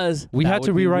 right. Because We that had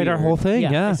to would be rewrite our weird. whole thing,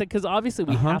 yeah. I said because obviously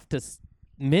we Uh-huh. have to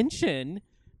mention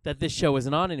that this show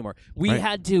isn't on anymore. We Right.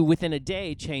 had to within a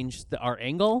day change our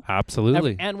angle.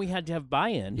 Absolutely. And we had to have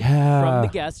buy-in Yeah. from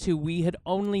the guest who we had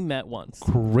only met once.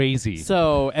 Crazy.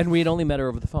 So, and we had only met her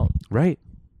over the phone. Right.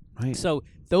 Right. So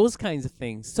those kinds of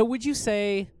things. So would you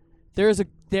say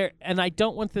and I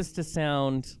don't want this to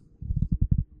sound,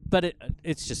 but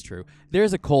it's just true.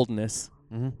 There's a coldness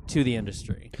to the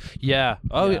industry. Yeah.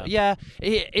 Oh, Yeah. yeah.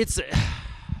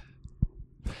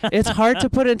 It's hard to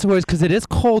put into words because it is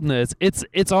coldness.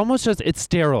 It's almost just it's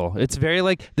sterile. It's very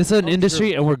like this is an industry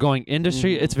true. and we're going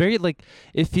industry. It's very like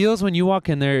it feels when you walk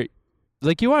in there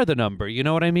like you are the number. You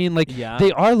know what I mean? Like Yeah.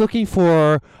 they are looking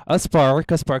for a spark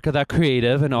of that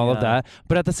creative and all of Yeah. that.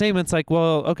 But at the same, it's like,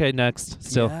 well, okay, next,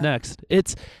 still Yeah. next.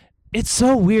 It's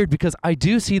so weird because I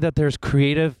do see that there's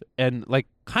creative and like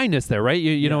kindness there, right?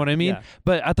 You know Yeah, what I mean? yeah.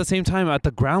 But at the same time, at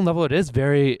the ground level, it is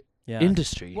very Yeah.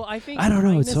 industry. Well, I think I don't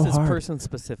know, it's kindness so is hard. person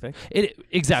specific.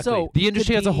 Exactly. So The it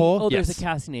industry could as a be, whole. Oh, yes. there's a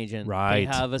casting agent. Right. They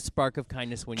have a spark of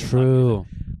kindness when you True. talk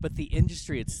to them. But the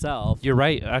industry itself. You're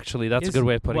right. Actually, that's a is good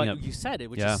way of putting what it. you said it,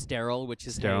 which Yeah. is sterile, which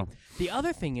is Sterile. hey. The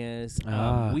other thing is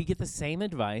Ah. we get the same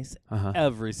advice Uh-huh.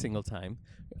 every single time.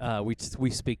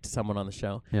 We speak to someone on the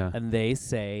show, Yeah. and they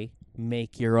say,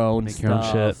 "Make your own Make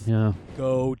stuff. your own shit. Yeah.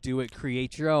 Go do it.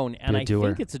 Create your own." And a I doer.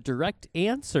 think it's a direct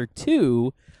answer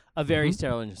to a very Mm-hmm.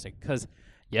 sterile industry because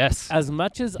Yes. as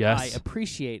much as Yes. I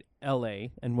appreciate LA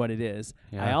and what it is,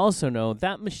 Yeah. I also know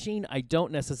that machine I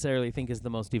don't necessarily think is the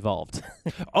most evolved.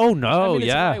 Oh no. I mean, it's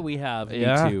yeah. why we have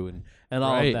Yeah. U2 and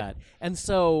all Right. of that. And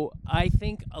so I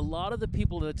think a lot of the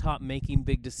people at the top making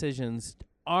big decisions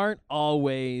aren't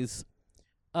always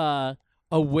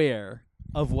aware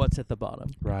of what's at the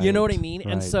bottom. You know what I Right, mean?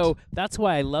 And right. so that's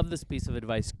why I love this piece of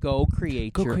advice. Go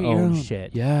create Go your create own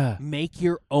shit. Yeah. Make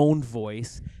your own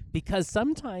voice. Because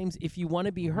sometimes if you want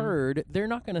to be heard, they're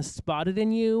not going to spot it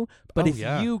in you. But Oh, if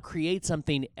yeah. you create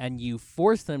something and you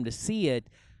force them to see it,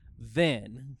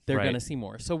 then they're Right. going to see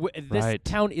more. So this Right.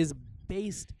 town is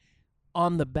based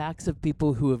on the backs of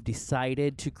people who have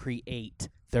decided to create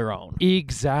their own.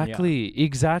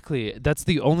 Exactly. That's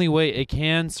the only way it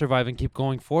can survive and keep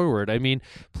going forward. I mean,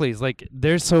 please, like,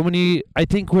 there's so many. I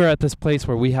think we're at this place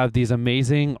where we have these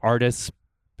amazing artists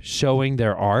showing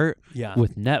their art Yeah.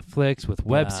 with Netflix, with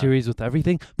web Yeah. series, with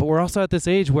everything. But we're also at this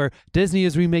age where Disney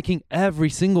is remaking every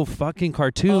single fucking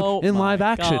cartoon Oh in my live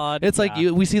action. God, It's like yeah.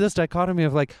 we see this dichotomy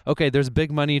of like, okay, there's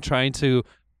big money trying to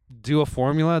do a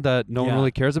formula that no one Yeah.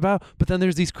 really cares about. But then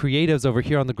there's these creatives over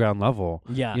here on the ground level.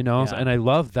 Yeah. You know, yeah. and I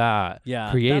love that.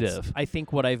 Yeah, creative. that's, I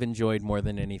think what I've enjoyed more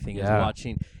than anything Yeah.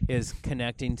 is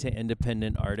connecting to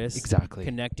independent artists. Exactly.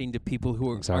 Connecting to people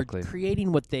who are Exactly.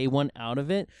 creating what they want out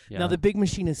of it. Yeah. Now the big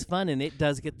machine is fun and it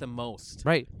does get the most.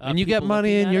 Right. And you get people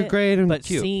money looking and at you're it, great and but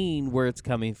cute. seeing where it's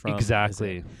coming from. is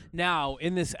Exactly. it. Now,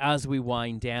 in this, as we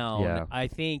wind down, Yeah. I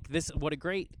think what a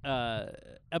great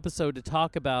episode to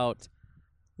talk about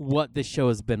what this show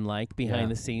has been like behind Yeah.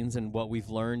 the scenes and what we've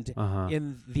learned Uh-huh.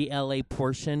 in the LA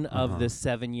portion of Uh-huh. this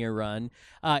 7-year run,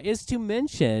 is to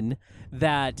mention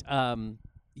that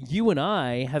you and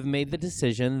I have made the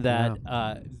decision that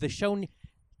the show,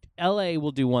 LA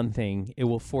will do one thing: it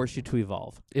will force you to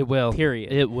evolve. It will.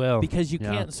 Period. It will. Because you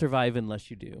Yeah. can't survive unless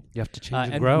you do. You have to change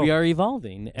and And grow. we are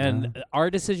evolving. And our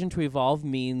decision to evolve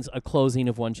means a closing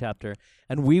of one chapter.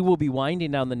 And we will be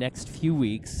winding down the next few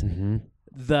weeks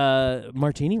the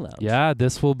Martini Lounge. Yeah,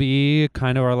 this will be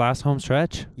kind of our last home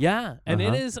stretch. Yeah. And it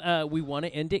Uh-huh. is, we want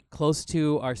to end it close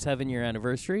to our 7-year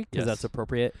anniversary because Yes. that's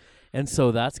appropriate. And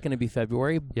so that's going to be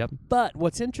February. Yep. But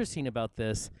what's interesting about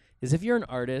this is if you're an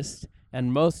artist,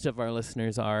 and most of our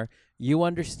listeners are, you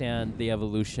understand the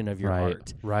evolution of your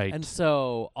art. Right. And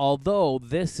so, although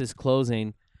this is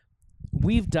closing,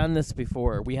 we've done this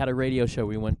before. We had a radio show.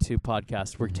 We went to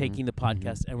podcast. We're taking the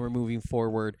podcast and we're moving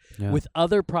forward Yeah. with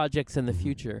other projects in the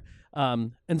future.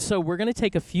 And so we're going to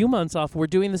take a few months off. We're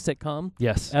doing the sitcom.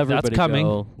 Yes. Everybody that's coming.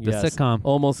 go. The Yes. sitcom.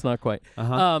 Almost, not quite.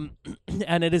 Uh-huh.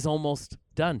 And it is almost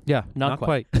done. Yeah. Not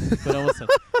quite. But almost done.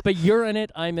 But you're in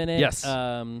it. I'm in it. Yes.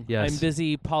 Yes. I'm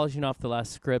busy polishing off the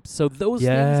last script. So those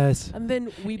Yes. things. And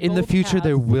then we In the both future, have,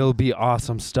 there will be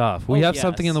awesome stuff. We Oh, have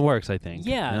something in yes. the works, I think.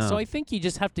 Yeah, so I think you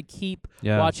just have to keep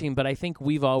Yeah. watching. But I think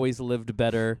we've always lived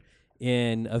better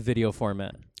in a video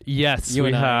format. Yes, You we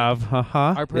and I. have.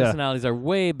 Uh-huh. Our personalities are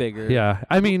way bigger. Yeah.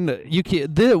 I mean, you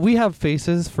can, we have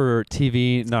faces for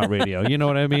TV, not radio. You know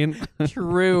what I mean?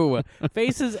 True.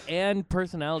 Faces and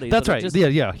personalities. That's that are right. just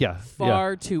Yeah.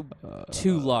 far too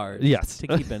large yes. to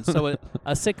keep in. So a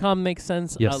sitcom makes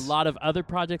sense. Yes. A lot of other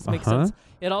projects make Uh-huh. sense.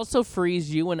 It also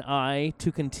frees you and I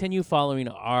to continue following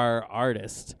our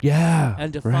artist Yeah.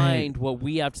 and to right. find what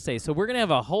we have to say. So we're going to have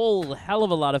a whole hell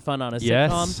of a lot of fun on a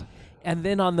Yes. sitcom. And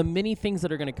then on the many things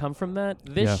that are going to come from that,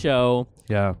 this Yeah. show,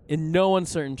 Yeah. in no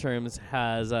uncertain terms,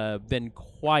 has been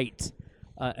quite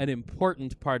an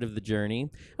important part of the journey.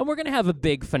 And we're going to have a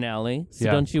big finale, so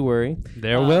Yeah. don't you worry.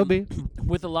 There will be.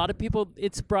 With a lot of people,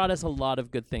 it's brought us a lot of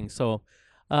good things. So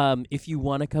if you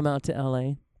want to come out to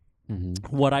LA,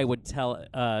 what I would tell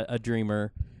a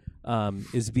dreamer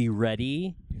is be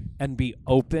ready and be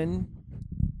open.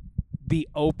 Be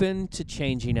open to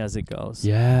changing as it goes.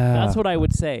 Yeah. That's what I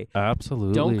would say.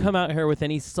 Absolutely. Don't come out here with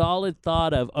any solid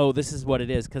thought of, oh, this is what it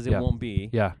is, because it Yeah. won't be.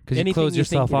 Yeah, because you Anything close you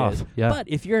think yourself it off. is. Yeah. But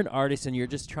if you're an artist and you're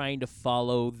just trying to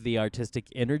follow the artistic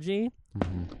energy,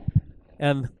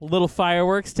 and little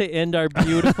fireworks to end our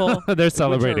beautiful, They're which are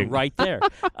celebrating. right there.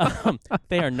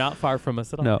 They are not far from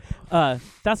us at all. No.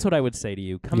 That's what I would say to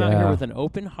you. Come out here Yeah. with an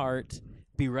open heart.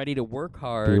 Be ready to work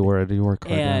hard. Be worried. You work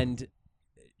hard. yeah. and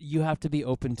you have to be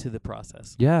open to the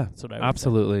process. Yeah, That's what I would say.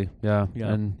 absolutely. Yeah. Yeah.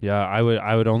 And I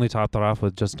would only top that off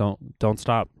with just don't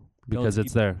stop because Don't-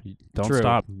 it's there. Don't True.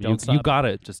 stop. Don't You stop. got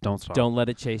it. Just don't stop. Don't let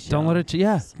it chase you. Don't out. let it.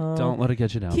 Yeah. So Don't let it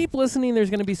get you down. keep listening. There's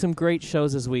going to be some great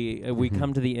shows as we Mm-hmm.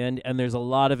 come to the end, and there's a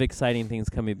lot of exciting things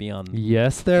coming beyond.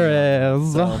 Yes, there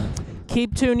is. So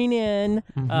keep tuning in.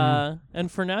 Mhm.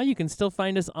 And for now, you can still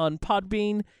find us on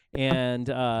Podbean and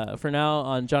for now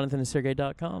on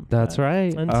jonathanandsergey.com. That's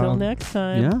right. Until next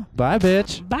time. Yeah. Bye,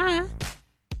 bitch. Bye.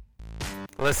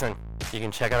 Listen, you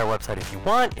can check out our website if you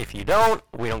want. If you don't,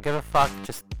 we don't give a fuck.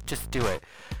 Just do it.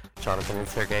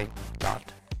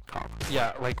 JonathanandSergey.com.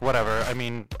 Yeah, like whatever. I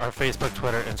mean, our Facebook,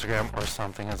 Twitter, Instagram, or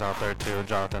something is out there too.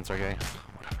 Jonathan Sergey.